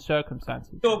different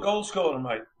circumstances. Your goal scorer,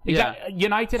 mate. Exactly. Yeah.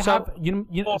 United have...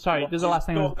 sorry, there's the last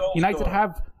thing. United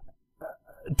have...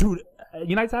 Dude,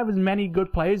 United have as many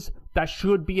good players that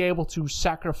should be able to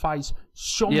sacrifice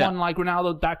someone like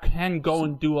Ronaldo that can go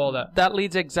and do all that. That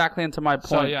leads exactly into my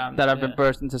point that I've been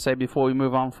bursting to say before we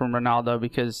move on from Ronaldo,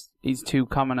 because he's too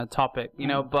common a topic,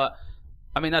 but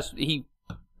I mean,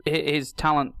 his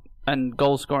talent and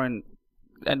goal scoring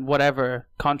and whatever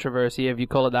controversy, if you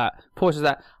call it that, forces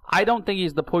that. I don't think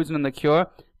he's the poison and the cure,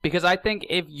 because I think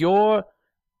if you're...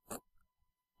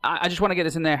 I just want to get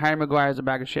this in there, Harry Maguire is a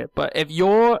bag of shit, but if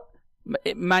you're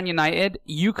Man United,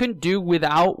 you can do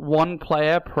without one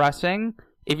player pressing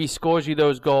if he scores you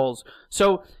those goals.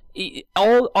 So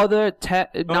all other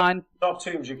 9 top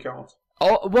teams you can't.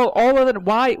 All other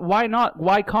why not?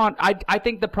 Why can't? I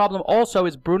think the problem also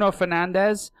is Bruno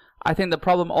Fernandes. I think the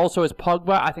problem also is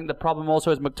Pogba. I think the problem also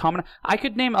is McTominay. I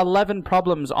could name 11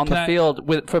 problems on the field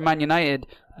for Man United.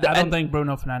 I don't think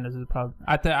Bruno Fernandes is a problem.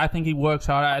 I think he works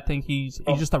hard. I think he's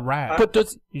just a rat. But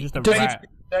he's just a rat.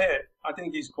 I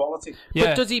think he's quality. Yeah,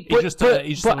 but does he? He's just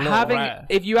a having rat.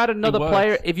 If you had another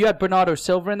player, if you had Bernardo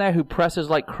Silva in there who presses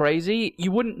like crazy,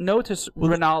 you wouldn't notice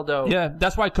Ronaldo. Yeah,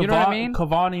 that's why Cavani, you know what I mean?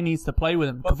 Cavani needs to play with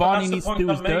him. Cavani needs to do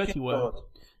his dirty work.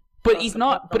 But he's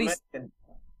not. But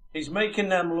he's making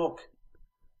them look.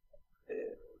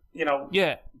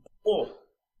 Yeah. Poor.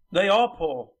 They are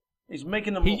poor. He's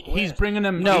making them. He's bringing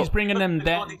them. No, he's bringing them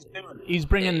down. He's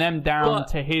bringing them down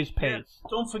to his pace. Yeah,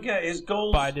 don't forget his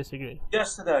goals. But I disagree.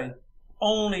 Yesterday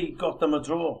only got them a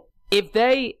draw. If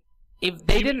they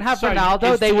didn't have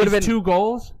Ronaldo, they would have been 2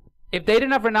 goals. If they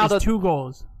didn't have Ronaldo, it's 2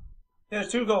 goals. Yeah,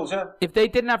 it's 2 goals. Yeah. If they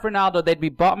didn't have Ronaldo, they'd be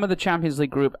bottom of the Champions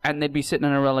League group and they'd be sitting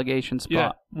in a relegation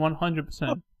spot. Yeah,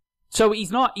 100%. So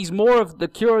he's not. He's more of the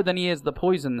cure than he is the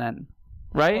poison. Then,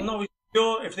 right? Well, no, he's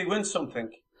cure if they win something.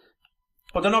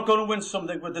 But they're not going to win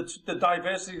something with the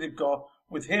diversity they've got,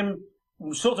 with him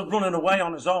sort of running away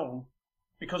on his own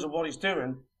because of what he's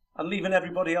doing and leaving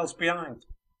everybody else behind.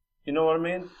 You know what I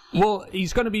mean? Well,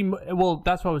 he's going to be... Well,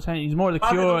 that's what I was saying. He's more the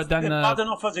cure than... They're bad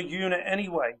enough as a unit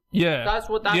anyway. Yeah. That's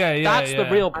the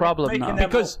real problem now.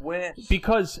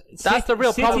 Because that's the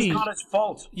real problem. It's not its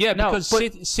fault. Yeah, because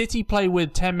City play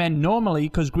with 10 men normally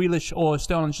because Grealish or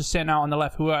Sterling's just sitting out on the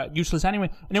left who are useless anyway.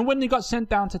 And then when they got sent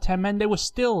down to 10 men, they were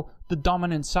still the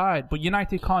dominant side. But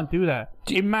United can't do that.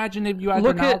 Imagine if you had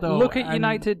Ronaldo... Look at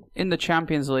United in the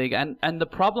Champions League. And the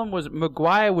problem was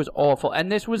Maguire was awful.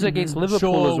 And this was against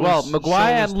Liverpool as well.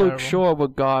 Maguire and Luke Shaw were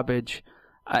garbage.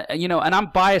 And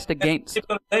I'm biased against...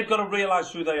 They've got to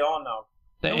realise who they are now.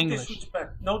 English.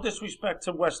 No disrespect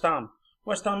to West Ham.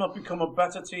 West Ham have become a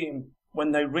better team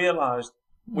when they realised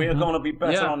we are going to be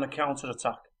better on the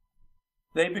counter-attack.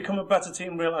 They become a better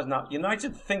team realising that.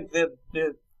 United think they're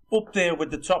up there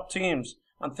with the top teams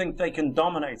and think they can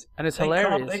dominate. And it's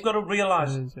hilarious. They've got to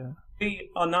realise we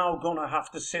are now going to have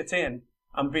to sit in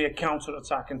and be a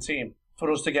counter-attacking team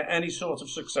for us to get any sort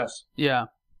of success. Yeah.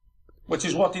 Which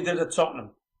is what they did at Tottenham.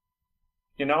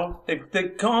 You know, they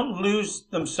can't lose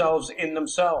themselves in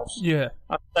themselves. Yeah.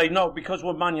 And say, no, because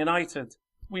we're Man United,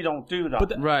 we don't do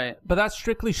that. Right. But that's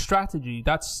strictly strategy.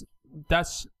 That's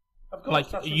of course, like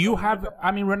that's you have.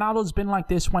 I mean, Ronaldo's been like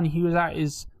this when he was at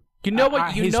his. You know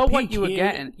what you were peak.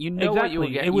 getting. You know what you were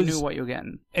getting. You knew what you were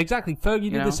getting. Exactly. Fergie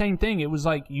did the same thing. It was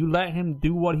like you let him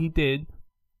do what he did,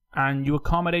 and you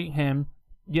accommodate him.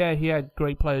 Yeah, he had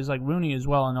great players like Rooney as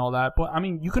well and all that. But I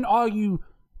mean, you can argue.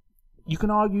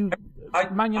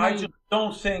 Man United. I just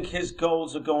don't think his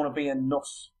goals are going to be enough.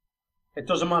 It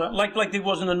doesn't matter. Like it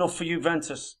wasn't enough for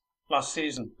Juventus last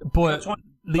season. But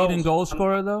leading goal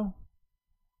scorer though,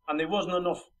 and there wasn't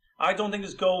enough. I don't think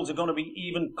his goals are going to be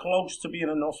even close to being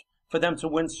enough for them to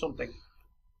win something.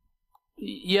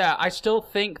 Yeah, I still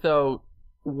think though,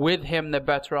 with him they're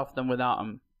better off than without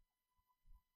him.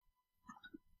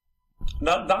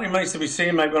 That remains to be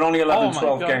seen, mate. We're only 11,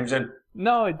 12 games in.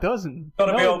 No, it doesn't. Got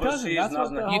to be over the season,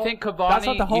 hasn't it? You think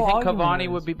Cavani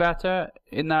would be better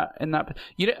in that?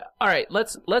 You know, all right.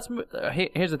 Let's.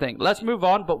 Here's the thing. Let's move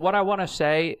on. But what I want to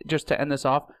say, just to end this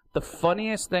off, the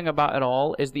funniest thing about it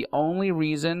all is the only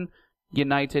reason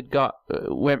United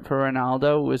went for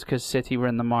Ronaldo was because City were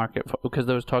in the market because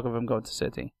there was talk of him going to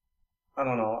City. I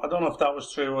don't know. I don't know if that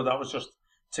was true or that was just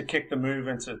to kick the move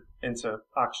into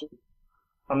action.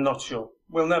 I'm not sure.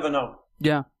 We'll never know.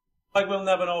 Yeah. Like, we'll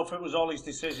never know if it was Ollie's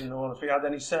decision or if he had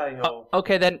any say. Or...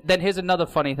 Okay, then here's another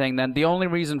funny thing. Then the only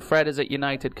reason Fred is at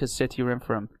United because City were in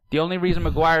for him. The only reason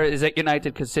Maguire is at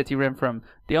United because City were in for him.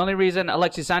 The only reason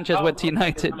Alexis Sanchez went to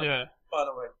United. Yeah. By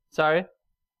the way. Sorry.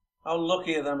 How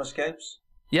lucky are them escapes?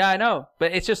 Yeah, I know,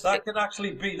 but it's just that could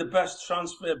actually be the best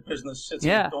transfer business City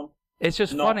have done. It's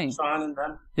just not funny. Signing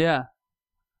them. Yeah.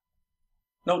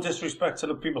 No disrespect to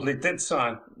the people they did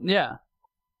sign. Yeah.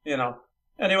 You know.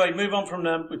 Anyway, move on from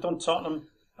them. We've done Tottenham.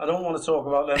 I don't want to talk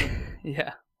about them.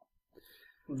 Yeah.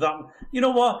 You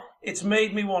know what? It's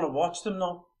made me want to watch them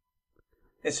now.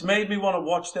 It's made me want to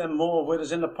watch them more,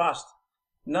 whereas in the past,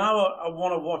 now I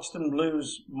want to watch them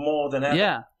lose more than ever.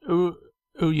 Yeah.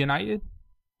 United?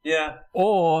 Yeah.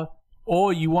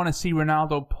 Or you want to see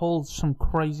Ronaldo pull some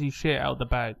crazy shit out the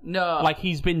bag. No. Like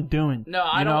he's been doing. No,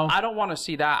 I don't want to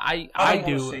see that. I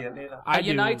do. See it either. A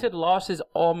United loss is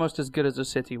almost as good as a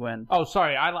City win. Oh,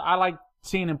 sorry. I like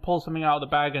seeing him pull something out of the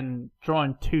bag and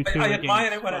drawing 2-2. I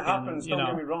admire it when it happens, don't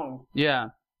get me wrong. Yeah.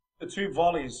 The 2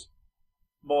 volleys.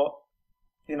 But,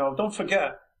 don't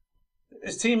forget,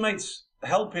 his teammates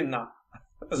help in that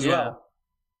as well.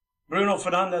 Bruno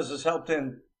Fernandes has helped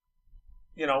in,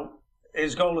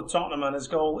 his goal at Tottenham and his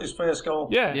first goal.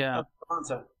 Yeah. At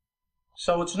Atlanta.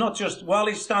 So it's not just while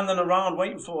he's standing around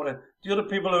waiting for it. The other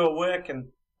people who are working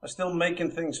are still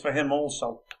making things for him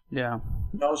also. Yeah.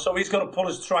 So he's got to pull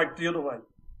his trike the other way.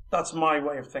 That's my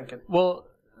way of thinking. Well,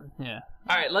 yeah.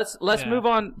 All right, let's move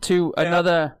on to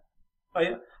another.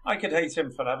 I could hate him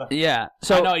forever. Yeah.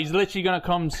 So I know he's literally gonna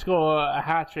come score a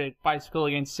hat trick bicycle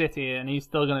against City, and he's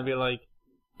still gonna be like.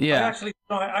 Yeah.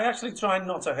 I actually try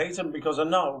not to hate him because I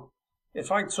know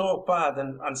if I talk bad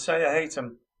and say I hate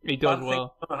him, he does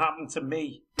well. It's going to happen to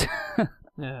me.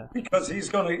 Yeah. Because he's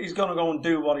gonna go and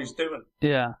do what he's doing.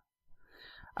 Yeah.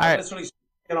 I'm literally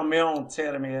sitting on my own,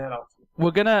 tearing my hair out. We're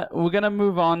gonna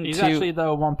move on. He's actually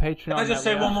the one Patreon. Can I just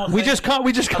say one more thing?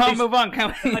 We just can't move on, can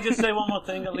we? Can I just say one more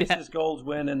thing? At least his goals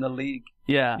win in the league.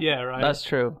 Yeah. Yeah, right. That's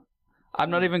true. I'm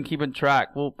not even keeping track.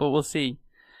 But we'll see.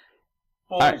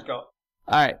 All he's got.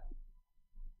 All right.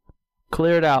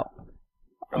 Clear it out.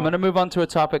 I'm going to move on to a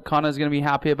topic Connor's going to be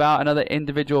happy about. Another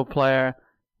individual player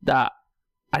that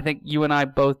I think you and I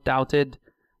both doubted.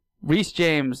 Reece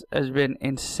James has been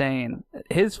insane.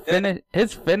 His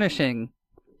finishing,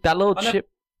 that little chip.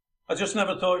 I just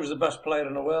never thought he was the best player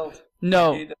in the world.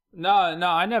 No,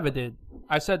 I never did.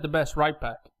 I said the best right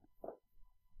back.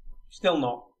 Still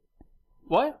not.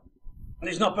 What? And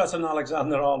he's not better than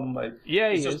Alexander Arnold, mate. Yeah,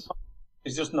 he is.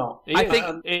 He's just not. I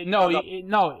think no.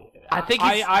 I think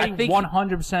I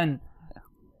 100%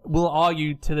 will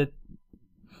argue to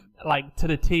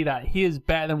the T that he is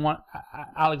better than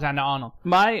Alexander Arnold.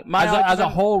 As a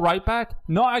whole right back,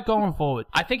 not going forward.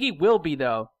 I think he will be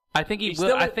though. I think he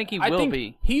will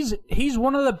be. He's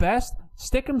one of the best.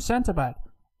 Stick him centre back.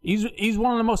 He's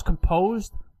one of the most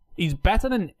composed. He's better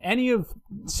than any of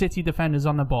City defenders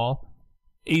on the ball.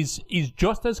 He's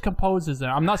just as composed as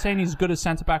them. I'm not saying he's as good as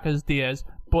centre back as Diaz,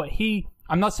 but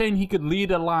I'm not saying he could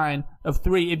lead a line of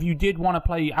 3 if you did want to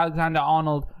play Alexander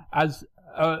Arnold as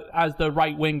the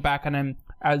right wing back and then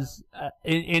as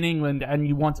in England and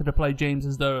you wanted to play James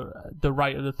as the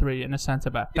right of the 3 and a centre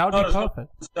back. That would be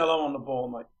perfect. Costello on the ball,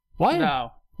 mate. Why?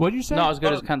 No. What'd you say? Not as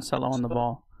good as Cancelo on the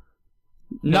ball.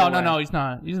 No, way. he's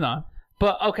not. He's not.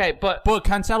 But But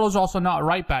Cancelo's also not a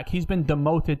right back. He's been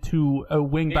demoted to a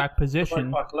wing back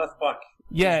position. Right back, left back.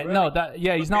 Yeah,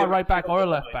 he's not a right back or a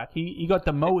left back. He got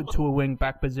demoted to a wing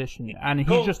back position, and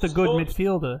he's just a good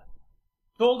midfielder.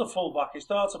 Called a full back. He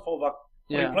starts a full back.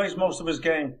 Yeah. He plays most of his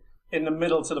game in the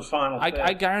middle to the final.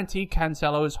 I guarantee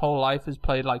Cancelo his whole life has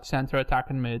played like centre, attack,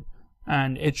 and mid,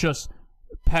 and it's just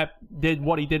Pep did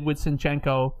what he did with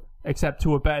Zinchenko, except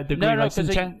to a better degree. No, like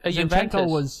Zinchenko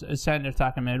was a centre,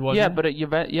 attack, and mid, wasn't he? But at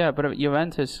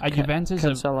Juventus,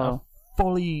 Cancelo,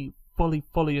 a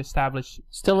fully established,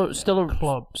 still a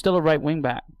club, still a right wing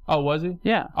back. Oh, was he?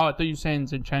 Yeah. Oh, I thought you were saying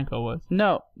Zinchenko was.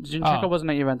 No, Zinchenko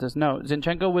wasn't at Juventus. No,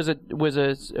 Zinchenko was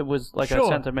like a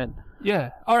centre mid. Yeah.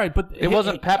 All right, but it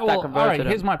wasn't Pep that converted. All right,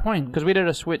 here's my point. Because we did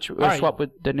a swap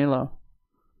with Danilo.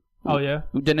 Oh yeah.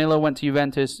 Danilo went to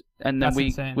Juventus, and then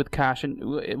insane. with cash on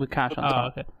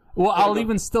top. Okay. Well, I'll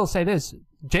even still say this: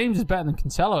 James is better than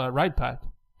Cancelo at right back.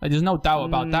 Like, there's no doubt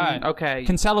about that. Okay.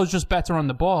 Cancelo's just better on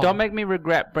the ball. Don't make me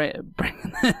regret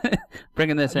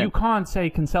bringing this in. You can't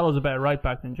say Cancelo's a better right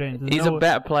back than James. He's a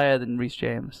better player than Reece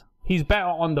James. He's better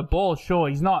on the ball, sure.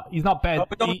 He's not bad.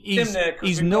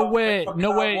 He's nowhere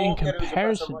in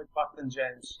comparison. Right back than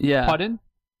James. Yeah. Pardon?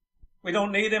 We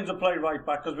don't need him to play right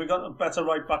back because we've got a better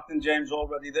right back than James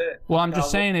already there. Well, I'm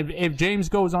just saying, if James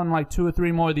goes on like 2 or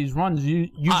 3 more of these runs, you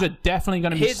are definitely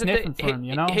going to be sniffing for him,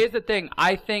 you know? Here's the thing.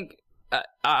 I think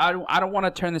I don't want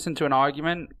to turn this into an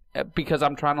argument because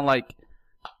I'm trying to like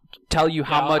tell you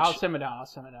how much. I'll simmer down.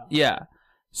 Yeah.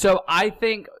 So I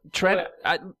think Trent.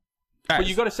 But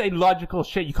you got to say logical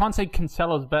shit. You can't say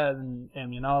Cancelo's better than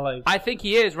him, you know? Like, I think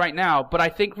he is right now, but I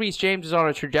think Reece James is on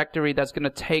a trajectory that's going to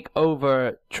take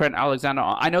over Trent Alexander.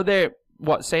 I know they're,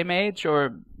 same age?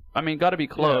 Or, I mean, got to be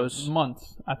close. Yeah,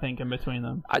 months, I think, in between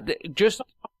them.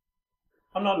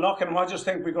 I'm not knocking him. I just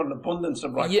think we've got an abundance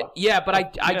of right backs. Yeah, but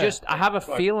I have a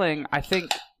feeling, I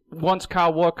think once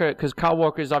Kyle Walker, because Kyle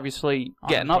Walker is obviously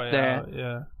getting up there.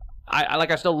 Yeah.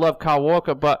 I still love Kyle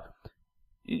Walker, but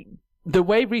the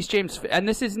way Reece James, and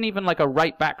this isn't even like a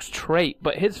right back's trait,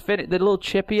 but his fit, the little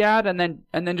chip he had, and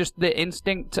then just the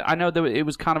instinct. I know that it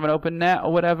was kind of an open net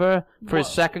or whatever for his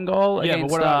second goal. Yeah,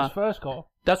 against, but what about his first goal?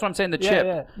 That's what I'm saying. The chip.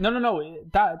 Yeah. No.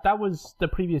 That was the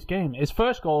previous game. His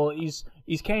first goal, he's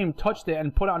came, touched it,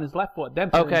 and put it on his left foot.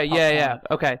 Then okay, yeah.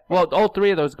 Okay. Well, all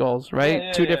 3 of those goals, right?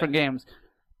 Yeah, 2 different games.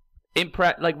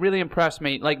 Really impressed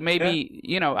me. Like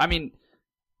maybe I mean.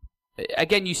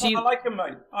 Again, you see. I like him,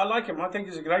 mate. I like him. I think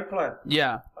he's a great player.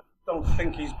 Yeah. I don't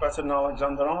think he's better than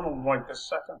Alexander Arnold right this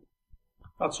second.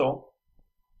 That's all.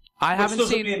 I haven't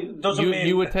seen.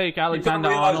 You would take Alexander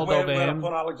Arnold over him.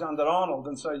 Put Alexander Arnold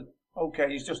and say, okay,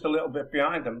 he's just a little bit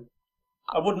behind him.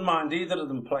 I wouldn't mind either of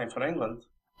them playing for England.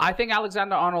 I think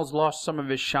Alexander Arnold's lost some of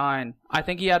his shine. I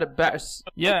think he had a better.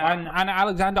 Yeah, and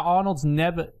Alexander Arnold's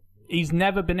never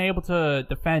been able to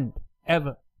defend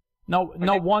ever. No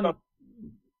one.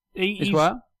 He's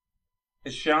what?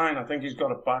 His shine. I think he's got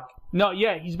it back. No,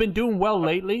 yeah, he's been doing well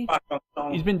lately.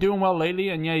 He's been doing well lately,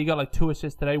 and yeah, he got like 2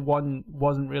 assists today. 1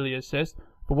 wasn't really an assist,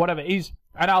 but whatever. And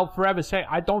I'll forever say,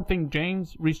 I don't think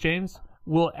Reece James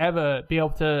will ever be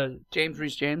able to.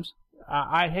 Reece James.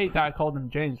 I hate that I called him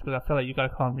James because I feel like you got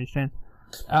to call him Reece James.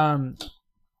 I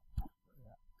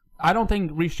don't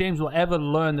think Reece James will ever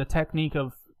learn the technique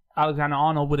of Alexander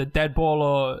Arnold with a dead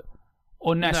ball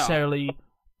or necessarily.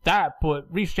 That, but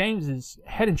Reece James is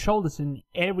head and shoulders in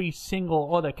every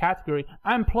single other category.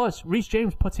 And plus, Reece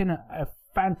James puts in a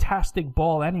fantastic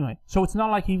ball anyway. So it's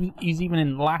not like he's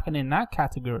even lacking in that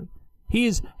category. He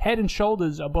is head and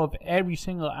shoulders above every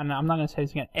single, and I'm not going to say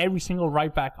this again, every single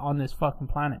right back on this fucking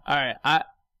planet. All right.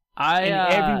 I in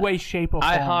every way, shape, or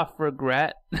form. I half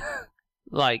regret,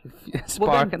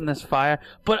 sparking this fire.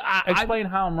 But Explain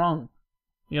how I'm wrong,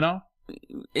 you know?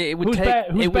 It would take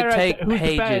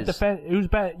pages. Who's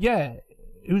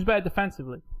better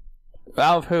defensively?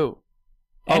 Out of who?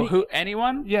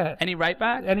 Anyone? Yeah. Any right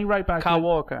back? Any right back. Kyle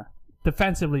Walker.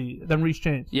 Defensively than Reece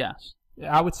James. Yes.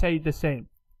 I would say the same.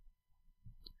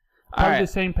 Probably the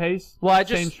same pace. Well,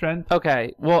 same strength.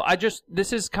 Okay. Well,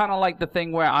 this is kind of like the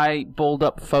thing where I bowled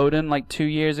up Foden like 2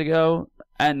 years ago.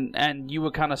 And you were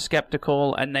kind of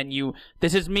skeptical, and then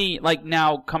this is me like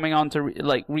now coming on to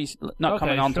like Reece, not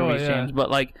coming on to Reece James, but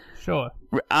like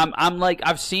I'm like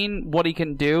I've seen what he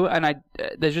can do, and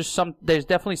there's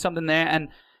definitely something there, and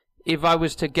if I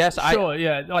was to guess, Sure,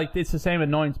 yeah, like it's the same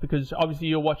annoyance because obviously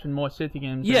you're watching more City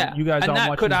games. Yeah, you guys and aren't that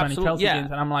watching could as many Chelsea absolutely-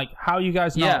 games, and I'm like, how are you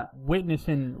guys not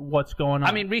witnessing what's going on?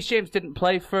 I mean, Reece James didn't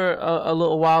play for a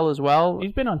little while as well.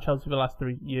 He's been on Chelsea for the last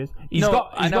 3 years. He's No,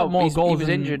 got I know, more he's- goals. he was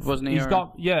than- injured, wasn't he, He's or-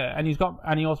 got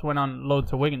and he also went on loan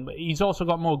to Wigan, but he's also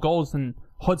got more goals than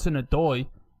Hudson-Odoi,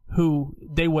 who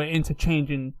they were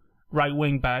interchanging right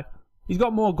wing back. He's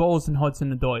got more goals than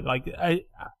Hudson-Odoi. Like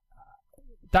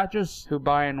that just Who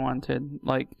Bayern wanted,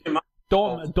 like,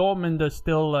 Dortmund are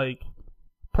still like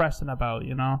pressing about,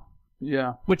 you know.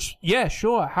 yeah. Which, yeah,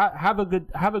 sure, have a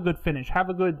good finish, have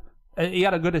a good. He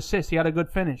had a good assist, he had a good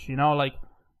finish, you know, like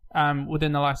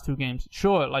within the last 2 games.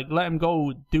 Sure, like let him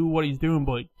go do what he's doing,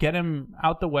 but get him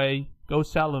out the way, go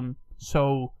sell him.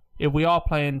 So if we are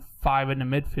playing 5 in the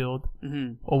midfield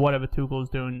or whatever Tuchel's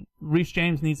doing, Reece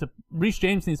James needs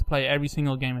to play every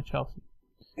single game at Chelsea.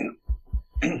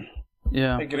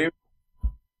 Yeah. I agree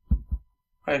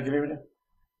with you.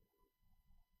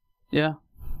 Yeah.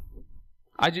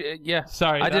 Yeah.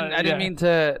 Sorry, I didn't mean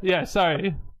to. Yeah,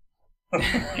 sorry.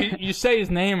 you say his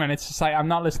name and it's just like I'm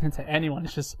not listening to anyone.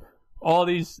 It's just all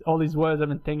these words I've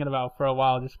been thinking about for a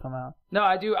while just come out. No,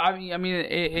 I do. I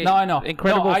mean, No, I know.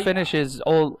 Incredible No, finishes.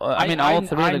 All. All 3 of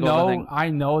the goals. I think. I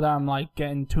know that I'm like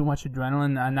getting too much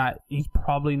adrenaline and that he's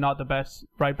probably not the best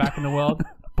right back in the world,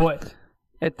 but.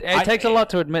 It takes a lot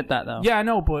to admit that, though. Yeah, I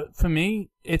know, but for me,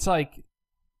 it's like,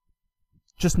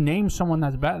 just name someone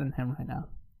that's better than him right now.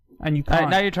 And you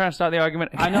can't. Now you're trying to start the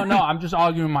argument. I know, no, I'm just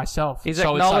arguing myself. He's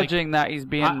so acknowledging that he's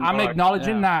being... I'm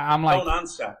acknowledging that. I'm like... Don't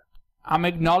answer. I'm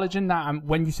acknowledging that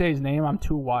when you say his name, I'm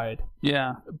too wired.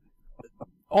 Yeah.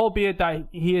 Albeit that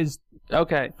he is...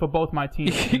 Okay. For both my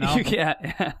teams, you know?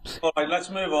 yeah. All right,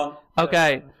 let's move on.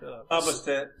 Okay.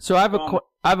 So I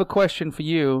have a question for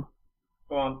you.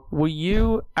 Go on. Were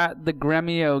you at the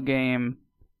Gremio game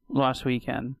last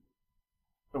weekend?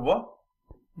 The what?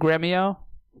 Gremio?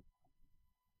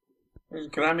 Who's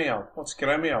Gremio? What's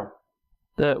Gremio?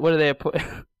 What do they put?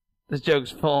 This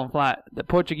joke's falling flat. The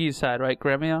Portuguese side, right?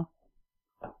 Gremio?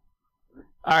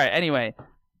 Alright, anyway.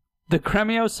 The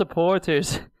Gremio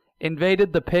supporters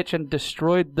invaded the pitch and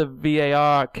destroyed the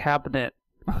VAR cabinet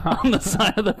on the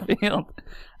side of the field.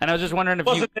 And I was just wondering if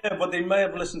you... wasn't there, but they may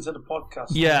have listened to the podcast.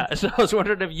 Yeah, so I was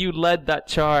wondering if you led that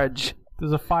charge.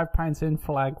 There's a 5 pints in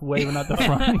flag waving at the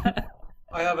front.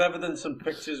 I have evidence and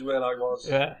pictures where I was.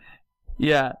 Yeah.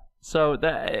 Yeah. So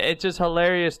that it's just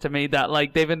hilarious to me that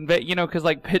like they've because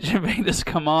like pitch invaders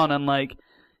come on and like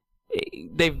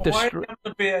they've destroyed. Why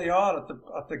did the VAR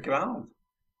at the ground?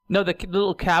 No, the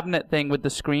little cabinet thing with the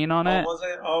screen on it. Was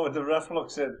it? Oh, the ref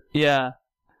looks in. Yeah.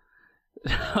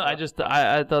 I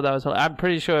thought that was. I'm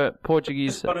pretty sure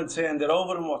Portuguese. Just gonna turn it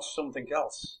over and watch something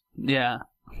else. Yeah.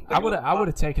 I would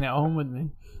have taken it home with me.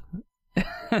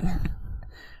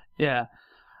 Yeah.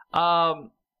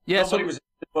 Yeah. Nobody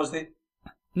was he?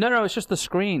 No, it's just the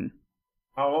screen.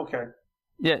 Oh, okay.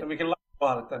 Yeah. Then we can laugh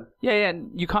about it then. Yeah.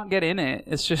 You can't get in it.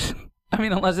 It's just. I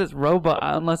mean, unless it's robot,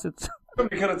 unless it's. We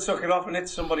could have took it off and hit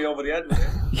somebody over the head with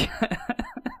it.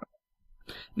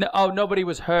 Yeah. Nobody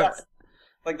was hurt.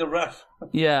 Like the ref.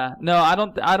 Yeah. No, I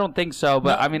don't think so.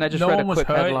 But I mean, I just read a quick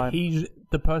headline. He's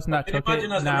the person that took it.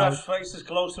 Imagine as the ref's face is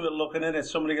close to it, looking in it,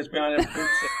 somebody gets behind it and boots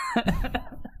it.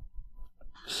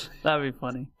 That'd be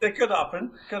funny. It could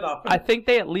happen. I think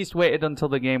they at least waited until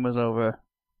the game was over,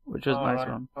 which was nice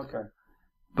one. Okay.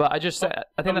 But I just I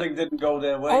think something didn't go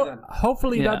their way then.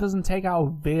 Hopefully that doesn't take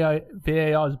out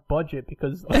VAR's budget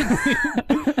because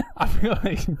I feel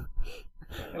like you'll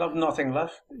have nothing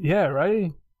left. Yeah,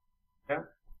 right.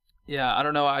 Yeah, I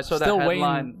don't know. I saw that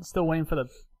headline. Still waiting for the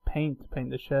paint to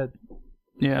paint the shed.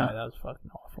 Yeah, that was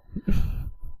fucking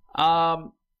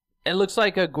awful. It looks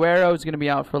like Aguero's going to be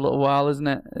out for a little while, isn't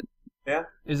it? Yeah.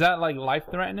 Is that like life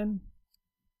threatening?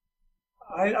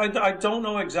 I don't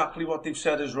know exactly what they've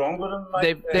said is wrong with him.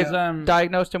 They've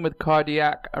diagnosed him with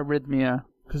cardiac arrhythmia.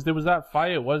 Because there was that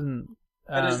fire, wasn't?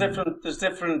 There's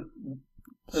different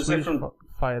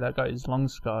fire that got his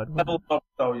lungs scarred. Level up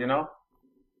though, you know.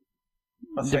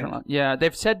 I think. Yeah, they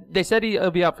said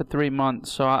he'll be out for 3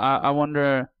 months. So I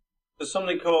wonder. There's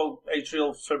something called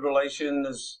atrial fibrillation.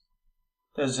 There's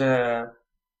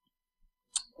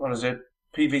what is it?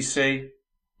 PVC.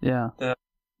 Yeah. The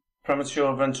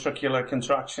premature ventricular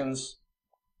contractions.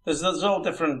 There's all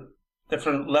different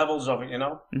levels of it, you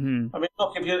know. Mm-hmm. I mean,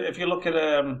 look, if you look at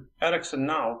Eriksen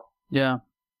now. Yeah.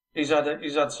 He's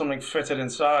had something fitted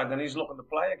inside, and he's looking to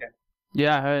play again.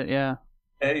 Yeah, I heard. Yeah.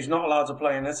 He's not allowed to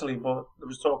play in Italy, but there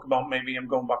was talk about maybe him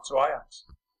going back to Ajax.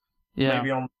 Yeah. Maybe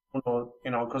on,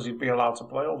 because he'd be allowed to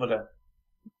play over there.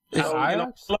 So,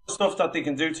 Ajax? a lot of stuff that they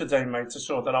can do today, mate, to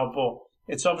sort that out. But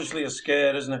it's obviously a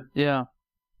scare, isn't it? Yeah.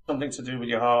 Something to do with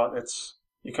your heart.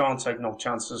 You can't take no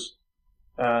chances.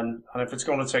 And if it's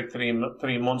going to take 3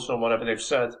 months or whatever they've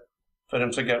said for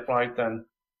him to get right, then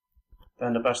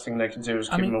the best thing they can do is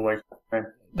keep him away from him.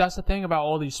 That's the thing about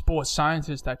all these sports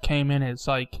scientists that came in. It's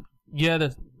like, yeah,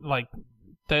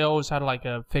 they always had like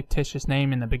a fictitious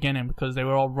name in the beginning because they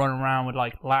were all running around with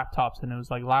like laptops and it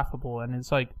was like laughable. And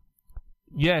it's like,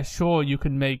 yeah, sure, you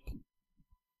can make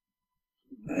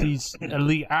these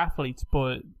elite athletes,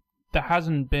 but there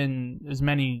hasn't been as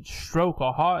many stroke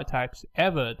or heart attacks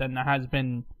ever than there has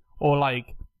been, or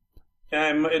like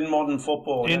in modern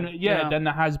football. Than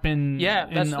there has been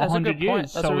in 100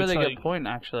 years. That's a really good point,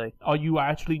 actually. Are you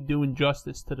actually doing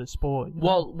justice to the sport? You know?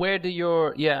 Well, where do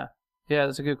your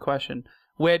that's a good question.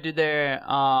 Where do their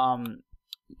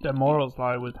morals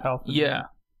lie with health? Yeah,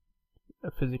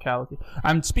 physicality.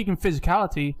 I'm speaking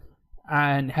physicality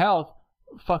and health.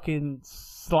 Fucking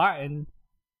Zlatan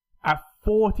at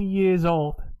 40 years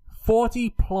old,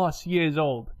 40 plus years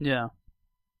old. Yeah,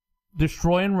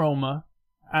 destroying Roma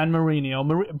and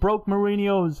Mourinho. Broke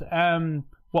Mourinho's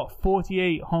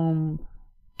 48 home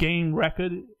game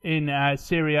record in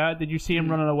Serie A. Did you see him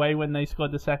running away when they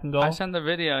scored the second goal? I sent the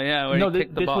video. Yeah, where he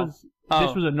kicked the ball.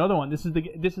 This was another one. This is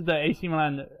the AC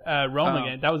Milan Roma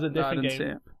game. That was a different game. See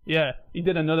it. Yeah, he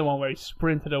did another one where he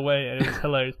sprinted away and it was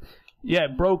hilarious. Yeah,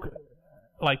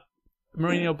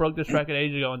 Mourinho broke this record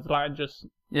ages ago and Zlatan just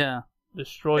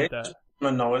destroyed that.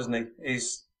 No, isn't he?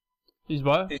 He's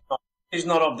what? He's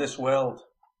not of this world.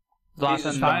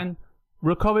 Zlatan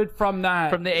recovered from that.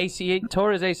 From the ACL,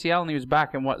 tore his ACL and he was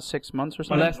back in 6 months or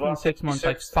something? Less than 6 months,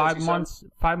 like 5 months,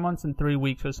 5 months and 3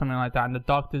 weeks or something like that. And the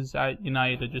doctors at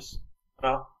United are just...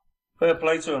 No. Fair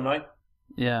play to him, mate.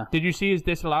 Yeah. Did you see his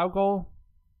disallowed goal?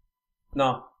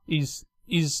 No. He's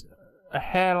a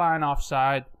hairline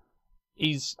offside.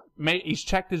 He's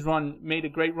checked his run, made a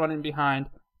great run in behind.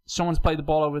 Someone's played the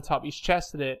ball over the top. He's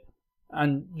chested it,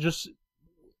 and just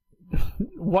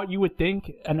what you would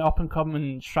think an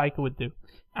up-and-coming striker would do,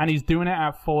 and he's doing it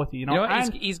at 40. You know,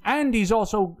 and he's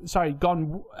also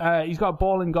gone. He's got a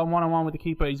ball and gone one-on-one with the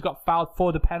keeper. He's got fouled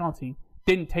for the penalty.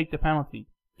 Didn't take the penalty.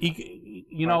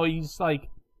 He's like.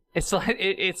 It's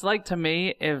like to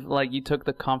me if like you took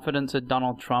the confidence of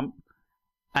Donald Trump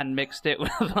and mixed it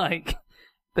with like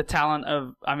the talent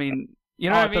of, I mean, you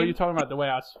know what I mean? I thought you were talking about the way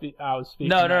I was speaking.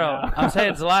 No. I'm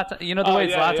saying Zlatan. You know the way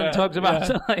Zlatan talks about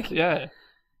it? Like, yeah,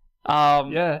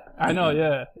 I know.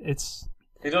 Yeah,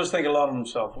 he does think a lot of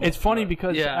himself. It's funny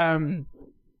because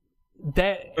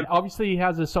obviously he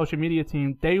has a social media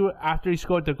team. After he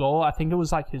scored the goal, I think it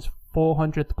was like his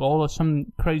 400th goal or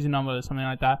some crazy number or something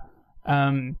like that.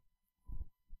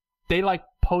 They like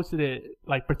posted it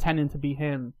like pretending to be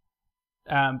him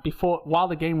while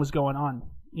the game was going on,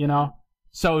 you know.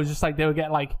 So it was just like they would get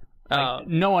like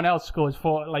no one else scores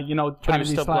for trying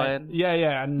to be playing.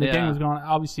 Yeah, and the game was going on.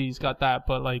 Obviously he's got that,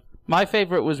 but like my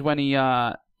favorite was when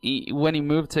he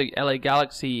moved to LA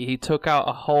Galaxy, he took out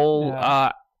a whole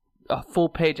a full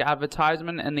page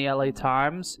advertisement in the LA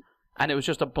Times, and it was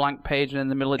just a blank page, and in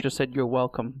the middle it just said "You're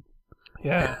welcome."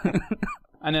 Yeah.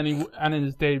 And then in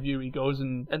his debut he goes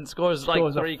and scores like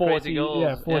 3 crazy goals.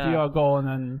 Yeah, 40-yard goal, and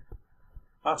then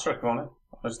hat-trick on it.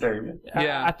 His debut.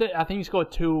 Yeah, I think he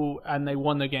scored 2, and they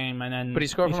won the game, and then but he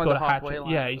scored from like the halfway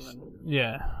line.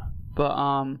 Yeah,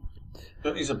 But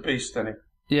he's a beast, isn't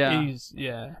he?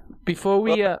 Yeah, Before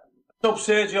we up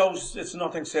Sergio's, it's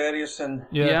nothing serious, and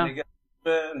they get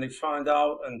it and they find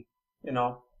out, and you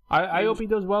know. I hope he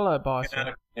does well at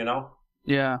Barca. You know.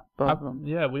 Yeah, but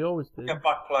we always do. Get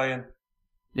back playing.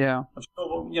 Yeah.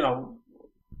 So, you know,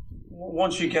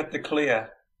 once you get the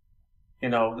clear, you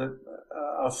know,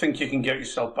 I think you can get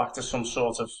yourself back to some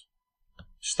sort of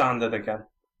standard again,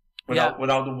 without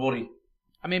the worry.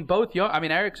 I mean, both young. I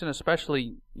mean, Eriksen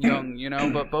especially young, you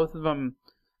know, but both of them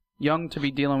young to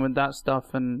be dealing with that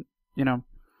stuff, and you know.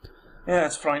 Yeah,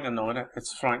 it's frightening, though, isn't it?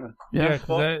 It's frightening. Yeah,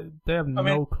 because they have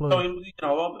no clue. So, you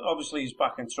know, obviously he's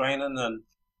back in training and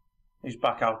he's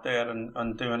back out there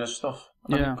and doing his stuff.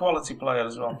 And quality player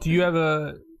as well. Do you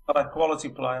ever... quality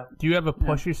player. Do you ever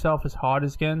push yourself as hard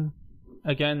as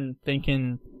again,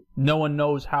 thinking no one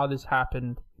knows how this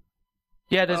happened?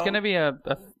 Yeah, there's going to be a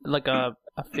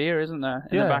fear, isn't there,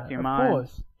 in the back of your mind? Of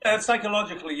course. Yeah,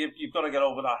 psychologically, you've got to get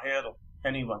over that hurdle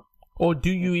anyway. Or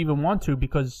do you even want to?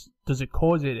 Because does it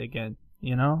cause it again?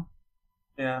 You know?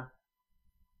 Yeah.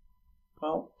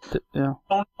 Well,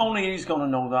 only he's going to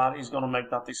know that. He's going to make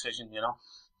that decision, you know?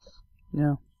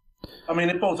 Yeah. I mean,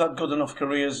 they both had good enough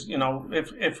careers, you know.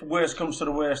 If worst comes to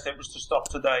the worst, it was to stop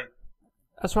today.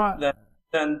 That's right.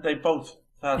 Then they both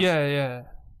had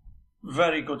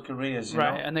very good careers, you know?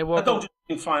 And they were... I don't just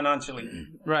financially.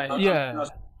 Right. Yeah.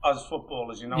 As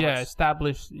footballers, you know. Yeah,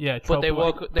 established. Yeah, But they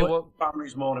walk.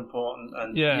 Family's more important.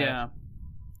 And Yeah.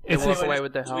 They It's walk just- away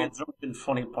with their It's a health. drunken,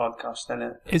 funny podcast, isn't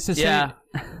it? It's the same. Yeah.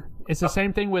 It's the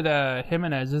same thing with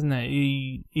Jimenez, isn't it?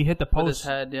 He hit the With his post.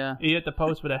 head, yeah. He hit the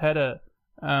post with a header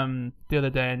the other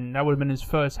day, and that would have been his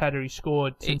first header he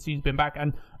scored since he's been back.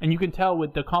 And you can tell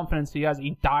with the confidence he has,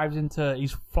 he's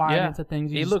flying into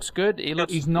things. He looks good. He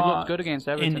looked good against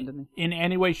Everton, didn't he? In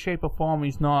any way, shape, or form,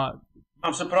 he's not.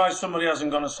 I'm surprised somebody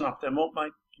hasn't gone to snap them up,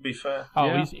 mate, to be fair. Oh,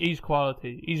 Yeah. he's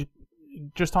quality. He's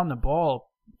just on the ball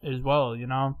as well, you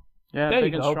know. Yeah, There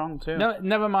big you and go. strong too. No,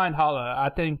 never mind Haller. I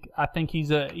think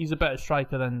he's a better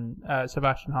striker than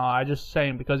Sebastian Haller. I just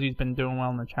saying because he's been doing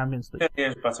well in the Champions League. Yeah, he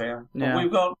is better, yeah. Yeah. But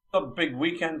we've got a big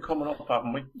weekend coming up,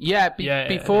 haven't we? Yeah,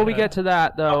 before we get to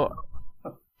that, though,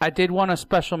 I did want a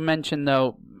special mention,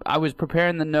 though. I was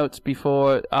preparing the notes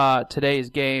before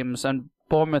today's games, and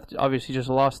Bournemouth obviously just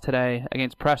lost today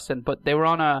against Preston, but they were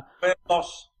on a Fair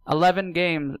loss.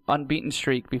 11-game unbeaten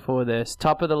streak before this.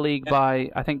 Top of the league by,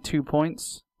 I think, 2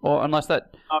 points. Or unless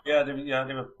that... Oh, yeah,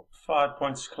 they were 5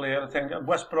 points clear, I think.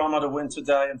 West Brom had a win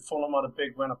today, and Fulham had a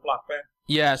big win at Blackburn.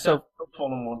 Yeah, so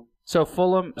Fulham won.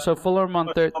 Fulham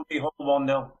on third... Fulham beat Hull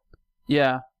 1-0.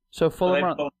 Yeah, so So Fulham they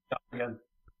on... pulled it up again.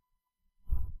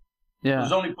 Yeah,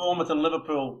 There's only Bournemouth and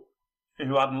Liverpool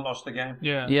who hadn't lost the game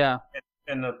Yeah. yeah.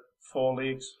 in the 4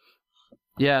 leagues.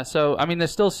 Yeah, so, I mean, they're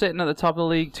still sitting at the top of the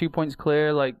league, 2 points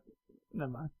clear, like...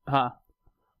 Never mind. Huh.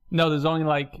 No, there's only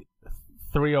like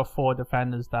 3 or 4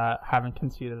 defenders that haven't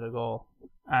conceded a goal,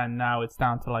 and now it's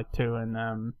down to like 2.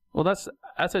 And Well,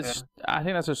 I think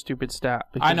that's a stupid stat.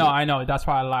 because I know. That's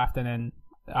why I laughed, and then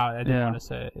I didn't Yeah. want to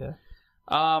say it.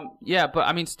 Yeah. Yeah, but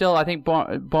I mean, still, I think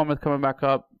Bournemouth coming back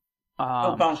up.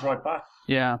 They'll bounce right back.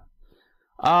 Yeah.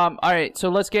 All right, so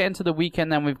let's get into the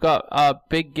weekend then. We've got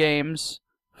big games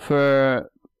for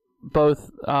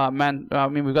both.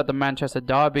 We've got the Manchester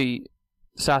Derby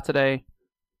Saturday.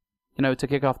 To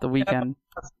kick off the weekend.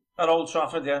 At Old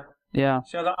Trafford, yeah. Yeah.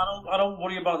 See, I don't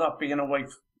worry about that being away.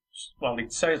 Well,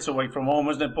 they'd say it's away from home,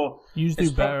 isn't it? But Usually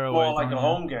it's better more away, like don't a you?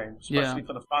 home game, especially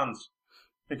for the fans,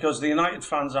 because the United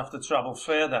fans have to travel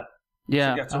further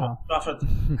Yeah. to get to Old Trafford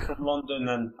from London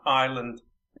and Ireland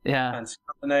Yeah. and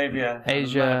Scandinavia,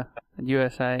 Asia, and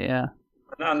USA. Yeah.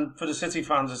 and for the City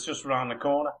fans, it's just round the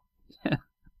corner.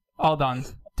 Hold on.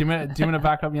 Do you want to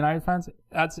back up United fans?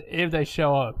 That's if they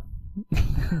show up.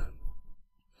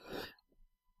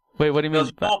 Wait, what do you They'll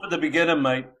mean? stop at the beginning,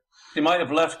 mate. They might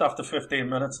have left after 15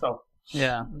 minutes, though.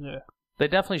 Yeah. Yeah. They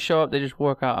definitely show up. They just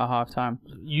work out at halftime.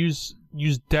 Yous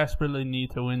desperately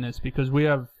need to win this because we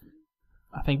have,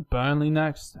 I think, Burnley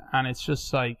next, and it's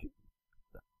just like,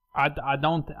 I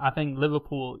think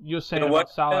Liverpool. You're saying You're away about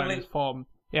Salah Burnley? and his form,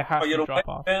 it has Are you to away drop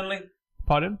to off. Burnley?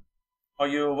 Pardon? Are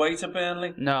you away to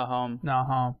Burnley? No home. No,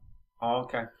 home. Oh,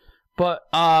 okay. But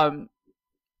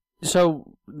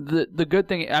so the good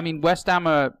thing, I mean, West Ham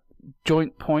are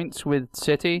joint points with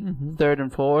City, 3rd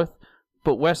and 4th,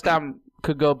 but West Ham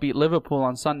could go beat Liverpool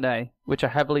on Sunday, which I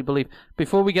heavily believe.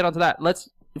 Before we get onto that, let's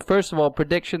first of all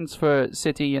predictions for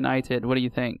City United. What do you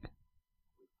think?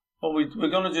 Well, we're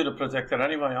going to do the predictor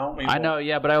anyway, aren't we? I know,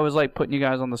 yeah, but I always like putting you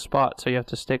guys on the spot, so you have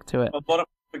to stick to it. But what if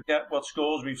we forget what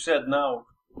scores we've said now?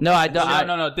 No, I don't.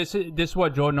 No. This is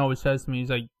what Jordan always says to me. He's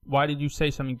like, "Why did you say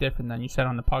something different than you said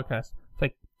on the podcast?" It's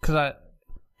like, because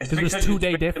there's 2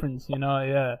 day difference,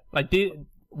 Yeah, like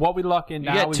what we lock in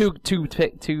now. You get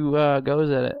two goes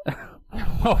at it.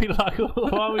 What we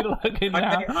looking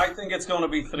now? I think it's going to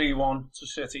be 3-1 to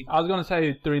City. I was gonna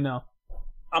say 3-0.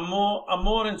 I'm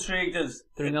more intrigued as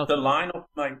 3-0. the lineup,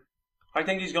 mate. I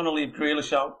think he's going to leave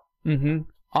Grealish out. Mm-hmm.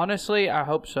 Honestly, I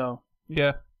hope so.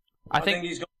 Yeah. I think think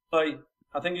he's going to play.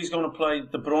 I think he's going to play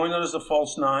De Bruyne as the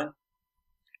false 9.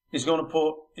 He's going to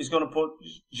put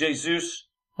Jesus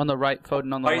on the right,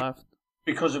 Foden on the Right. left.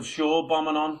 because of Shaw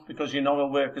bombing on, because he'll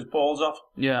work his balls off.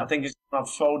 Yeah. I think he's going to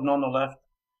have Foden on the left.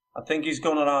 I think he's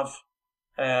going to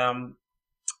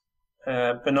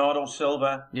have Bernardo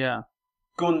Silva, Yeah.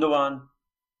 Gundogan,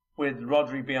 with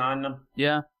Rodri behind them.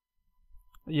 Yeah.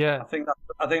 Yeah. I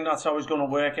think that's how he's going to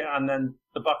work it, and then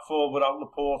the back four without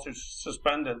Laporte, who's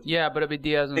suspended. Yeah, but it'd be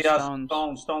Diaz and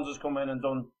Stones. Stones has come in and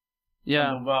done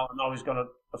Yeah. well. Now he's got a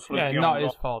fluke. Yeah, not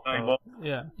his fault. But, Though.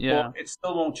 Yeah. Yeah. but it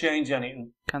still won't change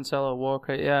anything. Cancelo,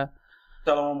 Walker. Yeah.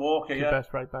 Cancelo and Walker, The yeah.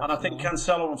 best right back. And I think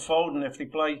Cancelo and Foden, if they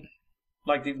play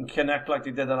like they can connect like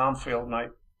they did at Anfield, mate,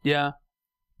 Yeah.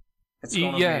 it's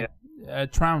going to be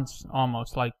trounce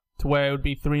almost like to where it would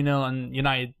be 3-0 and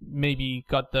United maybe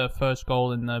got the first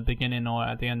goal in the beginning or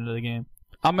at the end of the game.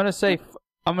 I'm gonna say,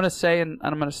 and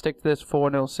I'm gonna stick to this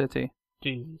 4-0 City.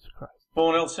 Jesus Christ.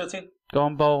 4-0 City.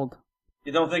 Going bold.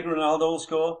 You don't think Ronaldo will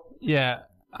score? Yeah,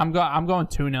 I'm going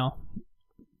 2-0.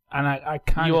 And I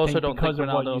kind You of also think don't because think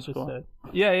of what Ronaldo you will just score? said.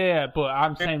 Yeah, but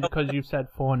I'm saying because you said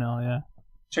 4-0, yeah.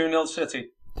 2-0 City.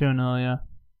 2-0, yeah.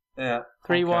 Yeah.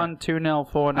 3-1,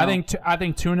 2-0, 4-0. I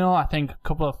think 2-0. I think a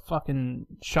couple of fucking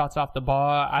shots off the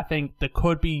bar. I think there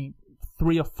could be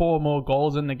 3 or 4 more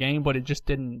goals in the game, but it just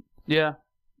didn't. Yeah.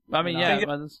 I mean, I yeah.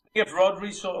 think if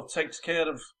Rodri sort of takes care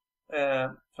of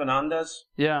Fernandez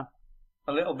Yeah.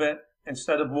 a little bit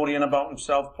instead of worrying about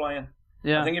himself playing,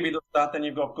 Yeah. I think if he does that, then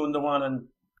you've got Gundogan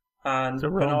and It's a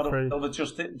room Bernardo free. Silva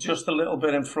just a little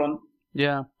bit in front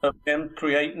Yeah. of him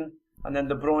creating, and then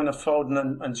De Bruyne,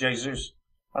 Foden, and Jesus.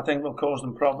 I think will cause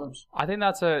them problems. I think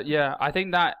that's I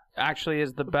think that actually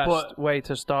is the best But way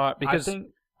to start because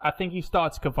I think he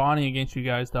starts Cavani against you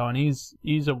guys though, and he's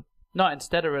a not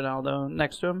instead of Ronaldo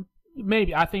next to him.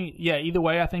 maybe. I think either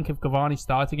way, I think if Cavani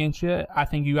starts against you, I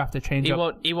think you have to change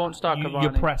up. He won't start Cavani.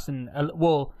 You're pressing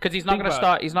because he's not going to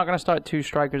start. He's not going to start 2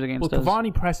 strikers against us.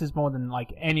 Cavani presses more than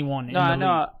like anyone. No, in the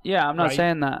league, yeah, I'm not right?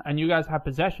 saying that. And you guys have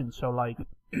possession, so like,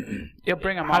 He'll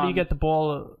bring him on. how do you get the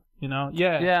ball? You know,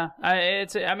 Yeah,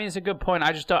 it's a good point.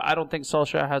 I don't think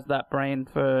Solskjaer has that brain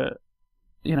for,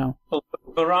 Well,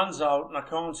 Varane's out, and I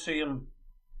can't see him.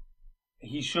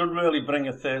 He should really bring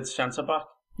a third centre back.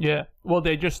 Yeah. Well,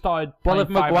 they just started. Well, if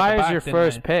playing 5 at the Maguire's back, your didn't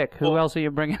first they? pick, who else are you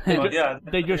bringing in? Well, yeah,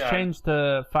 They just changed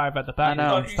to 5 at the back. I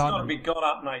know. He's got to be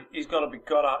got at, mate. He's got to be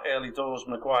got at early doors,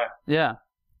 Maguire. Yeah,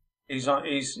 He's not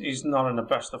in the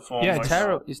best of form. Yeah, right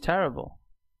terrible. He's terrible.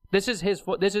 This is his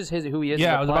who he is.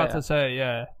 Yeah, as I was a about player. to say,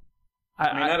 yeah.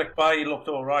 now. I mean, Eric Bailly looked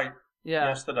all right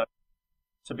yesterday.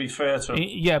 To be fair to him,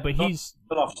 Yeah, but he's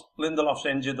Lindelof's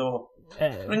injured, or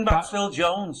bring back Phil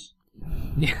Jones.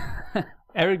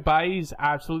 Eric Bailly's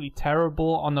absolutely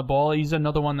terrible on the ball. He's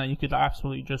another one that you could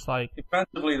absolutely just like.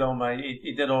 Defensively, though, mate,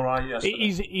 he did all right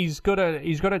yesterday. He's good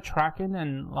at tracking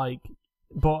and like,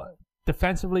 but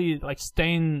defensively, like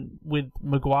staying with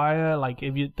Maguire, like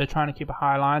they're trying to keep a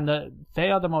high line, they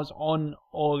are the most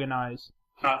unorganized.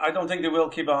 I don't think they will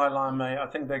keep a high line, mate. I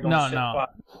think they're going to sit back.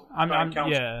 I'm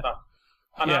yeah.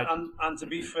 yeah. And to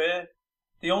be fair,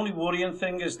 the only worrying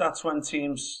thing is that's when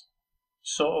teams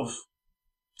sort of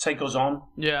take us on.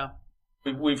 Yeah.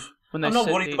 I'm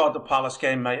not worried about the Palace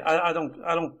game, mate. I don't.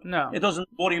 No. It doesn't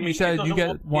worry me. You said you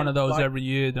get one of those every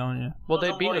year, don't you? Well,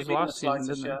 they beat us last season,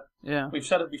 didn't they? Yeah. We've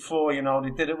said it before. They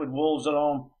did it with Wolves at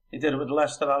home. They did it with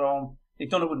Leicester at home. They've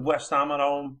done it with West Ham at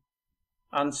home,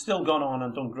 and still gone on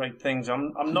and done great things.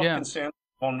 I'm not concerned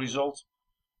with one result.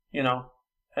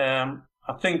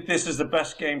 I think this is the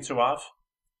best game to have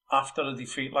after a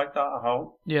defeat like that at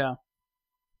home. Yeah.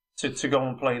 To go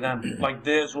and play them. Like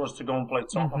theirs was to go and play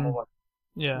Tottenham away.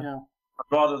 Yeah.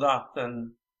 I'd rather that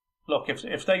than look,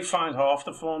 if they find half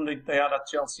the form they had at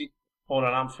Chelsea or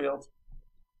at Anfield,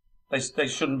 they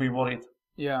shouldn't be worried.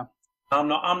 Yeah. I'm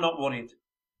not worried.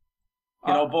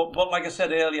 But like I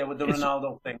said earlier with the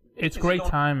Ronaldo thing. It's great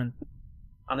timing.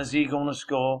 And is he going to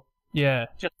score? Yeah.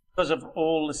 Just because of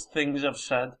all the things I've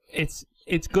said. It's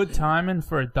good timing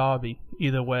for a derby,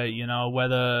 either way,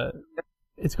 whether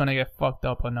it's going to get fucked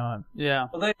up or not. Yeah.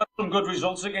 Well, they've had some good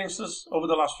results against us over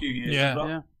the last few years. Yeah. As well.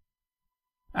 Yeah.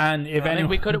 And if I think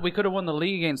we could have won the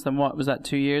league against them. What was that?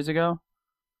 2 years ago?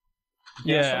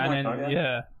 Yeah, and like then that,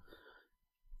 yeah.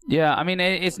 Yeah, I mean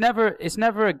it's never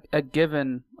a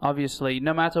given. Obviously,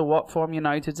 no matter what form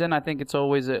United's in, I think it's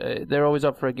always they're always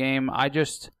up for a game.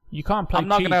 You can't play. I'm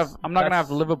not gonna have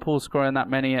Liverpool scoring that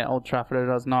many at Old Trafford.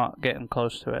 I was not getting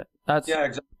close to it. That's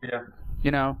exactly.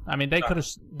 Yeah. I mean, they could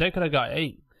have got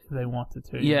 8 if they wanted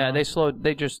to. Yeah, they slowed.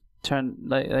 They just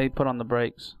turned. They put on the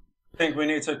brakes. I think we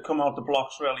need to come out the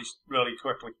blocks really, really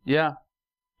quickly. Yeah.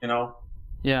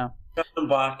 Yeah. Get them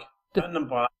back.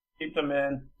 Keep them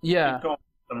in. Yeah. Keep going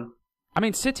with them. I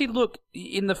mean, City look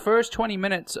in the first 20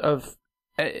 minutes of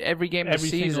every game this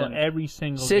season. Every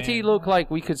single City game. look like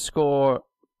we could score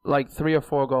like 3 or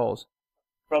 4 goals.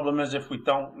 Problem is if we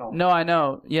don't know. No, I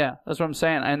know. Yeah, that's what I'm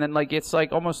saying. And then it's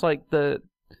like almost like I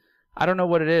don't know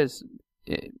what it is.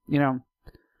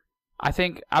 I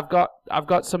think I've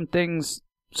got some things,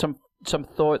 some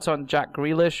thoughts on Jack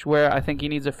Grealish where I think he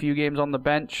needs a few games on the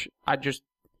bench.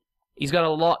 He's got a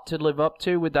lot to live up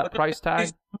to with that price tag.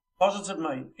 He's positive,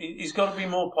 mate. He's got to be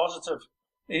more positive.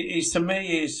 He's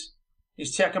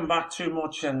checking back too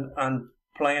much and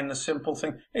playing the simple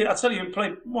thing. I tell you, he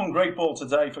played one great ball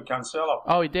today for Cancelo.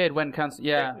 Oh, he did when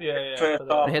Cancelo. Yeah. First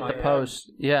half, Hit the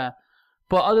post. Yeah.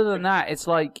 But other than that, it's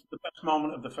like the best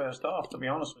moment of the first half, to be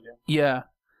honest with you. Yeah.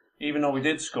 Even though we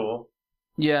did score.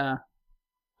 Yeah.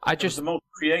 It was the most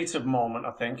creative moment,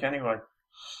 I think, anyway.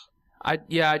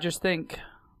 I just think...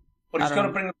 But he's got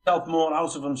to bring himself more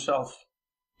out of himself.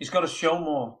 he's got to show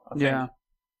more. I think. Yeah.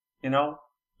 You know,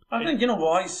 I think, you know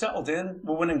what, he's settled in.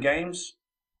 We're winning games.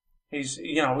 He's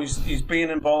being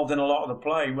involved in a lot of the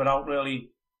play without really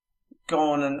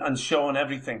going and showing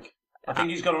everything. I think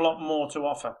he's got a lot more to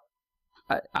offer.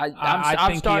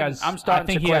 I'm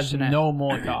starting to question it. No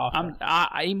more to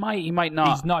offer. He might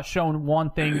not. He's not shown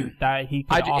one thing that he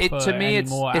could offer to me,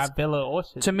 anymore at Villa or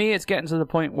City. To me, it's getting to the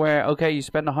point where, okay, you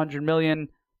spend $100 million,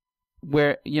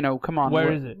 where, you know, come on.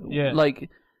 Where is it? Yeah. Like,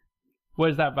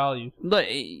 where's that value? Look,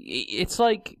 it's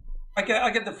like... I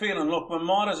get the feeling, look, when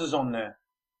Mahrez is on there,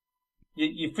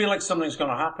 you feel like something's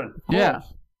going to happen. Yeah.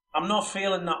 I'm not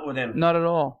feeling that with him. Not at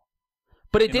all.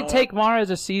 But it did take Mahrez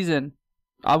a season.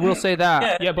 I will say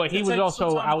that. Yeah, but he was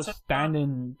also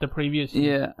outstanding the previous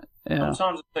season. Yeah.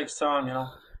 Sometimes it takes time, you know.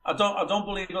 I don't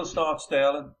believe he'll start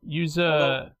Sterling. He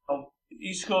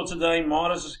scored today.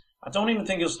 Mahrez. I don't even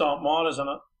think he'll start Mahrez,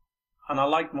 and I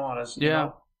like Mahrez. Yeah. You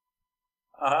know?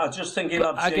 I just think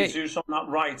he'll have Jesus on that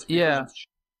right. Yeah.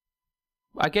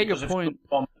 I get your point.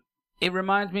 It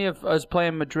reminds me of us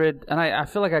playing Madrid, and I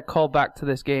feel like I call back to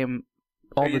this game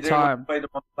all the time. Played him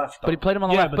on the left, but he played him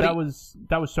on the left. But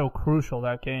that was so crucial,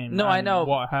 that game. No, I know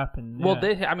what happened. Yeah. Well,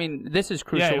 this is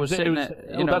crucial. Yeah,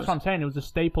 that's what I'm saying. It was a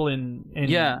staple in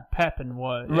Pep and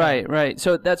what. Yeah. Right.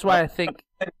 So that's why I think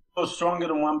he'll be stronger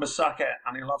than Wan-Bissaka,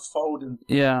 and he'll have Foden.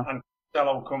 Yeah. And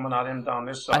Cancelo coming at him down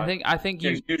this side. I think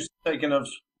he's used to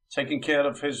taking care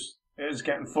of his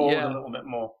getting forward a little bit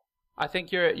more. I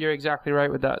think you're exactly right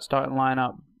with that starting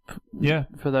lineup. Yeah.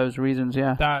 For those reasons,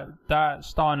 yeah. That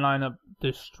starting lineup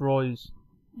destroys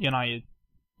United.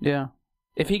 Yeah.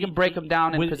 If he can break them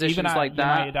down in positions like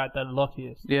that. United at the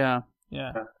luckiest. Yeah.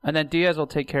 Yeah. And then Diaz will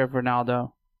take care of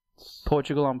Ronaldo.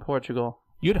 Portugal on Portugal.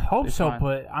 You'd hope so,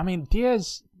 but I mean,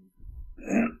 Diaz.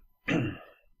 All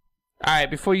right,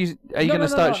 before are you going to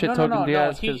start shit talking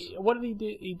Diaz? No. What did he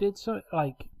do? He did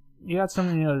he had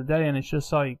something the other day, and it's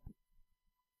just like,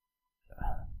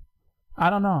 I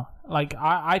don't know. Like,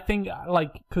 I think,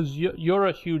 like, because you're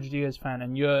a huge Diaz fan,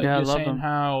 and you're saying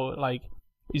how, like,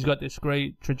 he's got this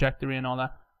great trajectory and all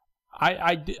that.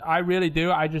 I really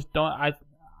do. I just don't.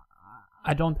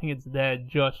 I don't think it's there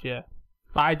just yet.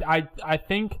 I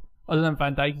think, other than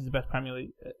Van Dijk, he's the best Premier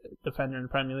League defender in the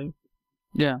Premier League.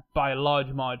 Yeah. By a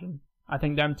large margin. I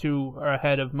think them two are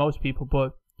ahead of most people,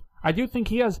 but I do think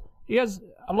he has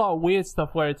a lot of weird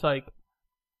stuff where it's like,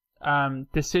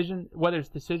 whether it's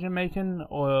decision making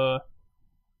or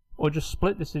just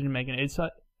split decision making. It's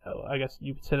like, I guess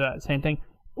you could say that the same thing,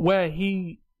 where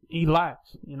he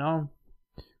lacks, you know,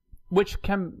 which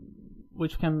can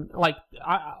like,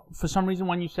 for some reason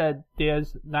when you said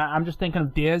Diaz, I'm just thinking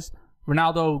of Diaz,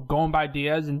 Ronaldo going by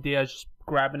Diaz, and Diaz just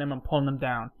grabbing him and pulling him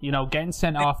down, you know, getting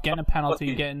sent off, getting a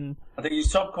penalty, I think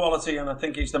he's top quality, and I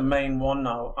think he's the main one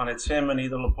now, and it's him and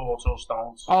either Laporte or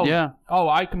Stones. Oh yeah. Oh,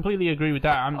 I completely agree with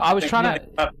that. I was trying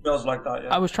to. Feels like that.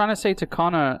 Yeah. I was trying to say to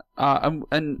Connor,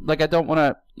 and like, I don't want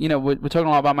to. You know, we're talking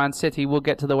a lot about Man City. We'll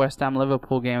get to the West Ham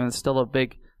Liverpool game, and it's still a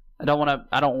big. I don't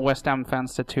want West Ham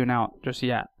fans to tune out just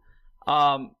yet.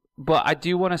 But I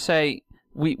do want to say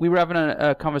we were having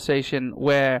a conversation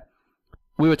where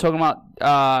we were talking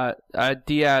about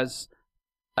Diaz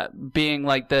being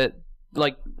like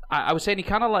I was saying he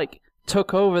kind of like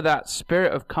took over that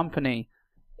spirit of company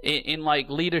in like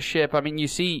leadership. I mean, you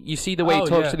see the way he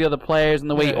talks to the other players and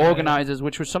the way he organizes,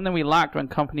 which was something we lacked when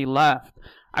Company left.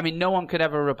 I mean, no one could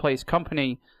ever replace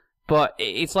Company, but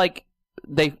it's like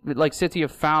City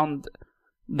have found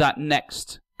that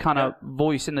next kind of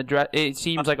voice in the dress. It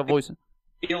seems like a voice.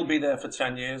 He'll be there for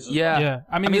 10 years. Yeah.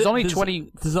 I mean, he's only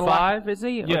 25, is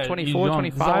he? Yeah, or 24,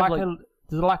 25.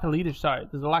 There's a lack of leadership. Sorry,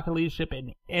 there's a lack of leadership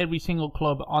in every single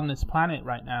club on this planet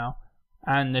right now,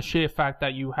 and the sheer fact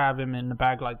that you have him in the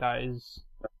bag like that is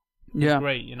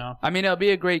great. You know. I mean, it'll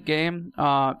be a great game.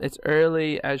 It's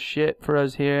early as shit for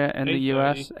us here in the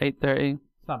US. 8:30.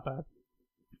 It's not bad.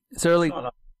 It's early.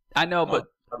 I know,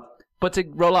 but to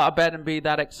roll out of bed and be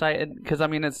that excited, because I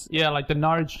mean, it's like the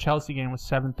Norwich Chelsea game was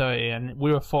 7:30, and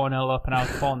we were 4-0 up, and I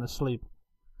was falling asleep.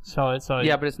 So it's like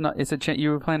but it's not. It's you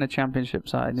were playing a championship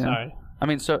side. You know? Sorry. I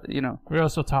mean, so you know we're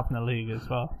also top in the league as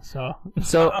well. So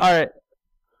all right.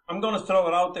 I'm going to throw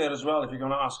it out there as well. If you're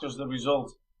going to ask us the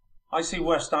result, I see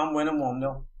West Ham winning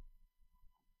 1-0.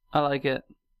 I like it.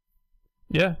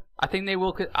 Yeah, I think they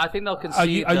will. I think they'll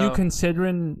concede. Are you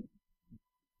considering?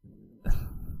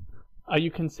 Are you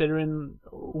considering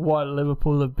what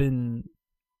Liverpool have been?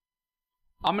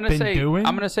 I'm gonna say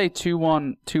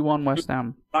 2-1 West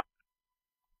Ham.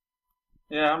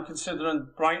 Yeah, I'm considering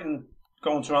Brighton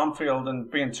going to Anfield and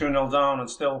being 2-0 down and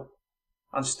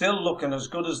still looking as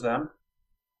good as them.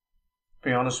 To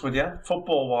be honest with you,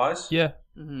 football wise, yeah,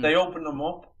 they opened them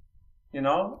up. You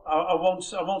know, I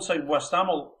won't say West Ham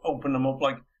will open them up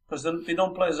because they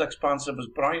don't play as expansive as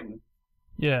Brighton.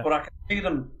 Yeah. But I can see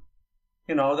them.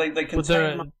 You know, they can. But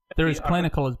they're as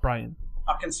clinical as Brighton.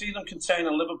 I can see them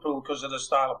containing Liverpool because of the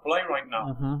style of play right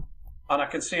now. Mm-hmm. And I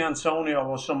can see Antonio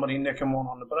or somebody nicking one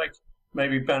on the break.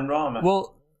 Maybe Ben Rama.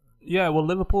 Well, yeah. Well,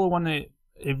 Liverpool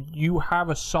if you have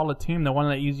a solid team, they're one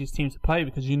of the easiest teams to play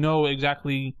because you know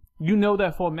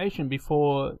their formation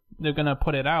before they're going to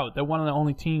put it out. They're one of the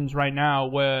only teams right now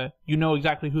where you know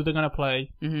exactly who they're going to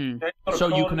play. Mm-hmm.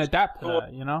 So you can adapt to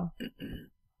that, you know?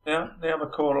 Yeah, they have a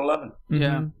core 11. Mm-hmm.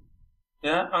 Yeah.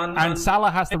 Yeah, and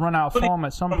Salah has to run out of form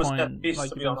at some point, like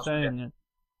you've been saying. Yeah.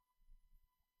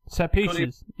 Set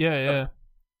pieces. Yeah.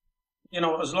 You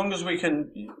know, as long as we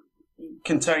can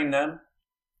contain them,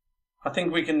 I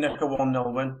think we can nick a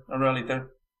 1-0 win. I really do.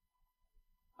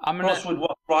 Plus with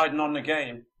what's riding on the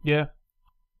game. Yeah.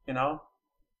 You know?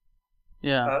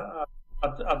 Yeah.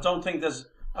 I don't think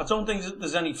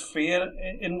there's any fear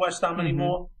in West Ham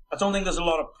anymore. I don't think there's a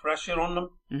lot of pressure on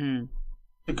them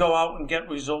to go out and get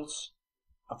results.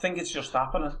 I think it's just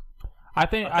happening. I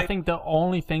think the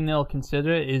only thing they'll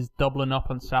consider is doubling up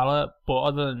on Salah, but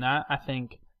other than that, I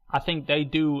think they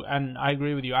do, and I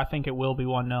agree with you. I think it will be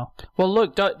 1-0. Well,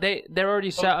 look, they're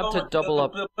already set up to double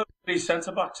up. They'll play 3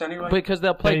 centre backs anyway. Because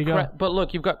they'll play. But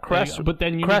look, you've got Cresswell. But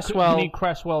then you need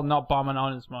Cresswell not bombing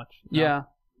on as much. No? Yeah.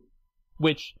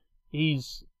 Which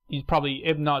he's probably,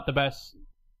 if not the best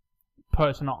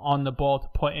person on the ball to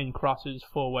put in crosses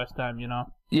for West Ham, you know.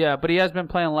 Yeah, but he has been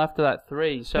playing left of that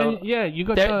 3, so you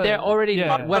got they're already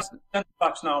West centre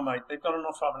backs now, mate. They've got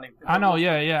enough, haven't they? I know,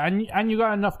 yeah, and you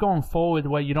got enough going forward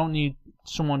where you don't need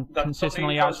someone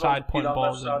consistently outside putting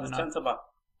balls in. Centre back.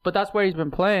 But that's where he's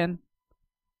been playing.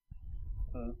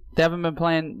 They haven't been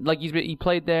playing like he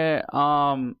played there.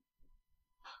 What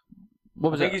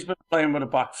was it? I think he's been playing with a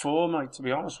back 4, mate. To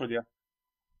be honest with you.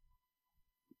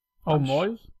 Oh,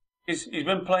 Moyes. He's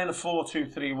been playing a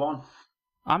 4-2-3-1.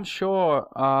 I'm sure.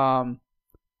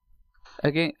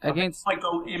 Against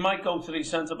he might go 3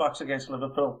 centre backs against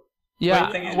Liverpool. Yeah,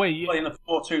 I think he's playing a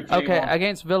 4-2-3-1. Okay,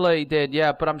 against Villa he did,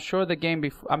 yeah, but I'm sure the game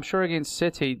before. I'm sure against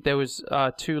City there was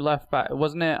 2 left back,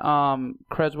 wasn't it?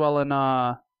 Cresswell and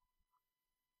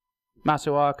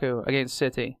Masuaku against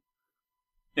City.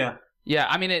 Yeah. Yeah,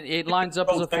 I mean it lines up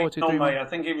as a 4-2-3-1. I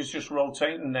think he was just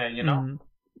rotating there, you know.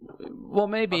 Well,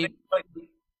 maybe.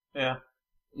 Yeah.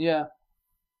 Yeah.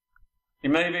 He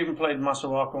may have even played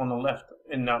Masuaku on the left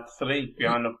in that 3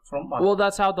 behind the front man. Well,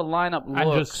 that's how the lineup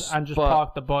looks. And just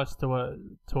park the bus to where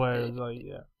it's like,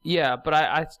 yeah. Yeah, but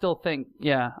I still think,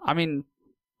 I mean...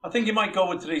 I think he might go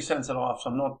with 3 centre-halves.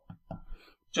 I'm not...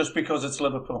 Just because it's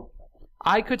Liverpool.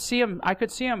 I could see him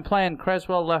playing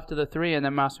Cresswell left of the 3 and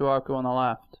then Masuaku on the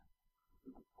left.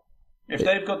 If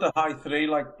they've got the high 3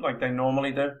 like they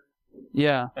normally do...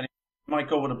 Yeah. Then he might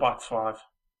go with a back 5.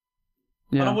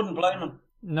 Yeah. And I wouldn't blame him.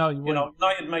 No, you wouldn't.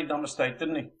 United made that mistake,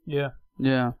 didn't he? Yeah.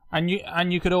 Yeah. And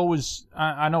you could always...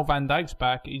 I know Van Dijk's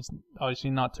back. He's obviously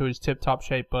not to his tip-top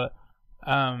shape, but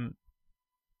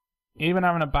even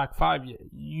having a back 5,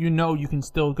 you know you can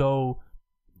still go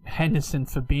Henderson,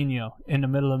 Fabinho in the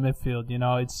middle of midfield. You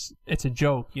know, it's a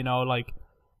joke. You know, like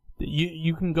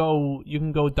you can go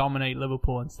dominate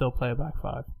Liverpool and still play a back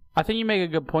 5. I think you make a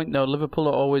good point though. Liverpool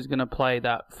are always going to play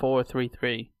that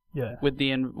 4-3-3. Yeah. With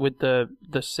the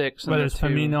 6 and whether the it's 2.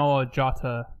 Firmino or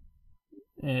Jota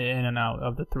in and out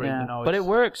of the 3. Yeah. You know, but it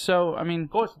works. So I mean, of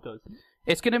course it does.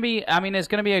 It's gonna be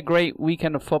a great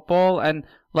weekend of football, and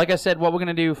like I said, what we're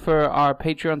gonna do for our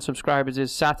Patreon subscribers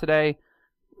is Saturday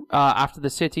after the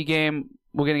City game,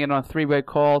 we're gonna get on a 3-way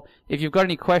call. If you've got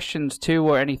any questions too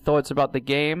or any thoughts about the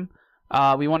game,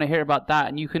 we want to hear about that.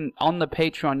 And you can on the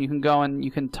Patreon, you can go and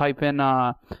you can type in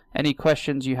any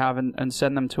questions you have and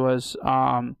send them to us.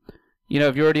 You know,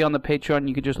 if you're already on the Patreon,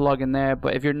 you can just log in there.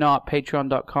 But if you're not,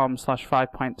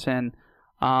 patreon.com/5pints-in.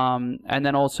 And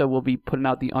then also we'll be putting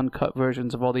out the uncut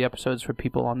versions of all the episodes for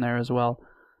people on there as well.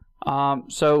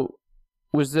 So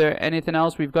was there anything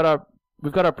else? We've got our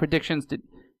predictions. Did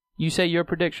you say your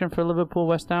prediction for Liverpool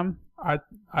West Ham? I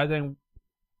think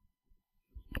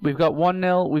we've got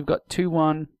 1-0, we've got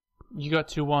 2-1. You got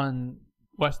 2-1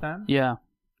 West Ham? Yeah.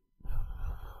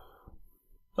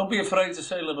 Don't be afraid to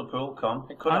say Liverpool, Con.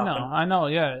 It could happen. I know,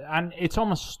 yeah. And it's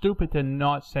almost stupid to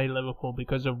not say Liverpool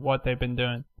because of what they've been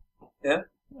doing. Yeah?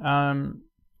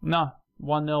 No.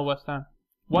 1-0 West Ham.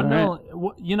 1-0.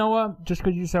 Right. You know what? Just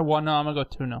because you said 1-0, I'm going to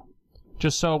go 2-0.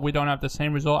 Just so we don't have the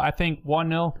same result. I think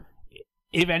 1-0,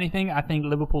 if anything, I think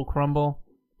Liverpool crumble.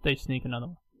 They sneak another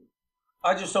one.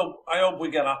 I hope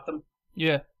we get at them.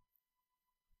 Yeah.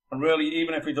 And really,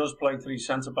 even if he does play 3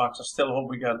 centre-backs, I still hope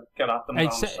we get at them. Hey,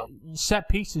 set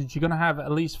pieces, you're going to have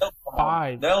at least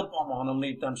 5. They'll bomb on and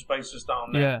leave them spaces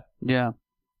down there. Yeah.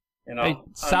 You know, hey,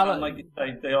 and like you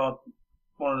say, they are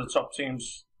one of the top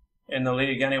teams in the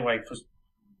league anyway for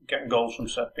getting goals from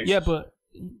set pieces. Yeah, but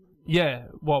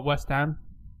what, West Ham?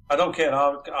 I don't care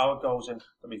how it goes in,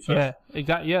 to be fair. Yeah,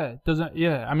 exactly. Yeah, doesn't.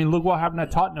 Yeah, I mean, look what happened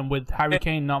at Tottenham with Harry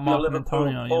Kane not marking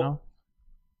Antonio. You know,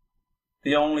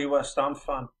 the only West Ham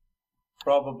fan,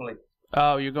 probably.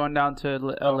 Oh, you're going down to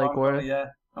Lake Worth? Yeah,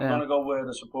 I'm going to go where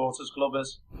the supporters club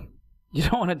is. You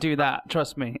don't want to do that,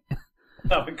 trust me.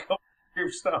 No, we got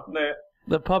groups down there.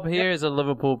 The pub here is a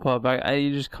Liverpool pub.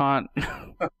 You just can't.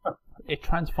 It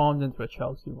transformed into a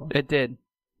Chelsea one. It did.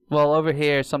 Well, over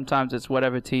here, sometimes it's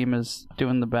whatever team is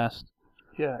doing the best.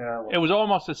 Yeah. Well, it was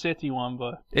almost a City one,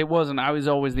 but... It wasn't. I was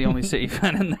always the only City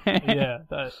fan in there. Yeah,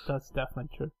 that's definitely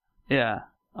true. Yeah.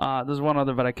 There's one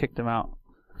other, but I kicked him out.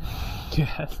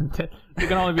 Yeah. There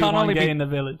can only be one gay in the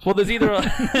village. Well, there's either...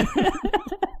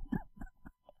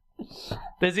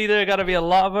 There's either got to be a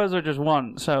lot of us or just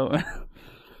one, so...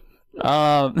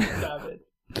 David.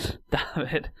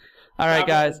 All right,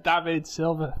 guys. David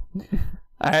Silva.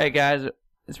 All right, guys.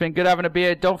 It's been good having a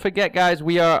beer. Don't forget, guys,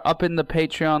 we are up in the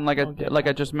Patreon, like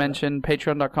I just mentioned,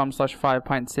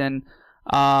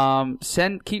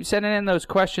 patreon.com/5pintsin. Keep sending in those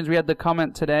questions. We had the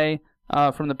comment today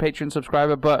from the Patreon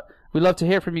subscriber, but we'd love to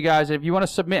hear from you guys. If you want to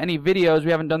submit any videos,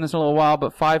 we haven't done this in a little while,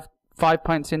 but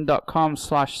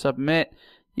 5pintsin.com/submit.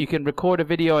 You can record a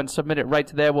video and submit it right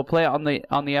to there. We'll play it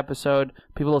on the episode.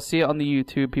 People will see it on the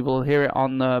YouTube. People will hear it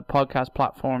on the podcast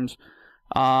platforms.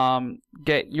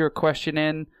 Get your question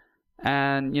in.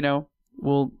 And, you know,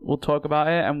 we'll talk about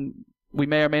it, and we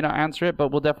may or may not answer it,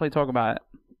 but we'll definitely talk about it.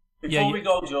 Before we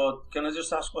go, George, can I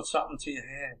just ask what's happened to your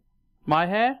hair? My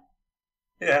hair?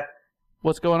 Yeah.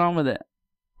 What's going on with it?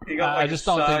 You got, I just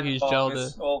don't think he's gelled it.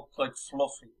 It's all, like,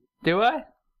 fluffy. Do I?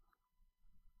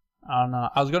 I don't know.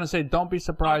 I was going to say, don't be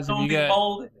surprised if you get...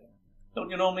 Don't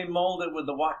you normally mold it with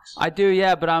the wax? I do,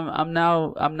 yeah, but I'm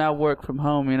now work from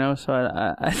home, you know, so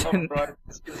I didn't... Oh, right.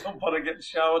 You don't want to get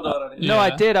showered on it. No,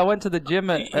 I did. I went to the gym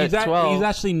at 12. He's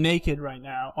actually naked right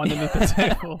now underneath the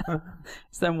table.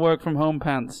 It's them work from home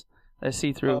pants. They're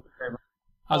see-through. Okay.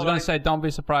 I was going to say, don't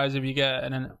be surprised if you get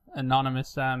an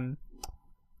anonymous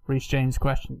Reece James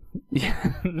question.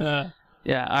 Yeah.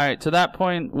 Yeah, all right. To that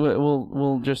point,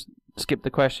 we'll just skip the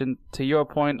question. To your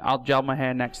point, I'll gel my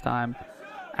hair next time.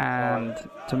 And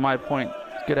to my point,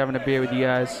 it's good having a beer with you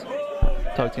guys.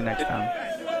 Talk to you next time.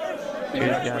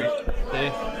 Cheers, guys.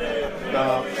 See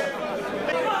you.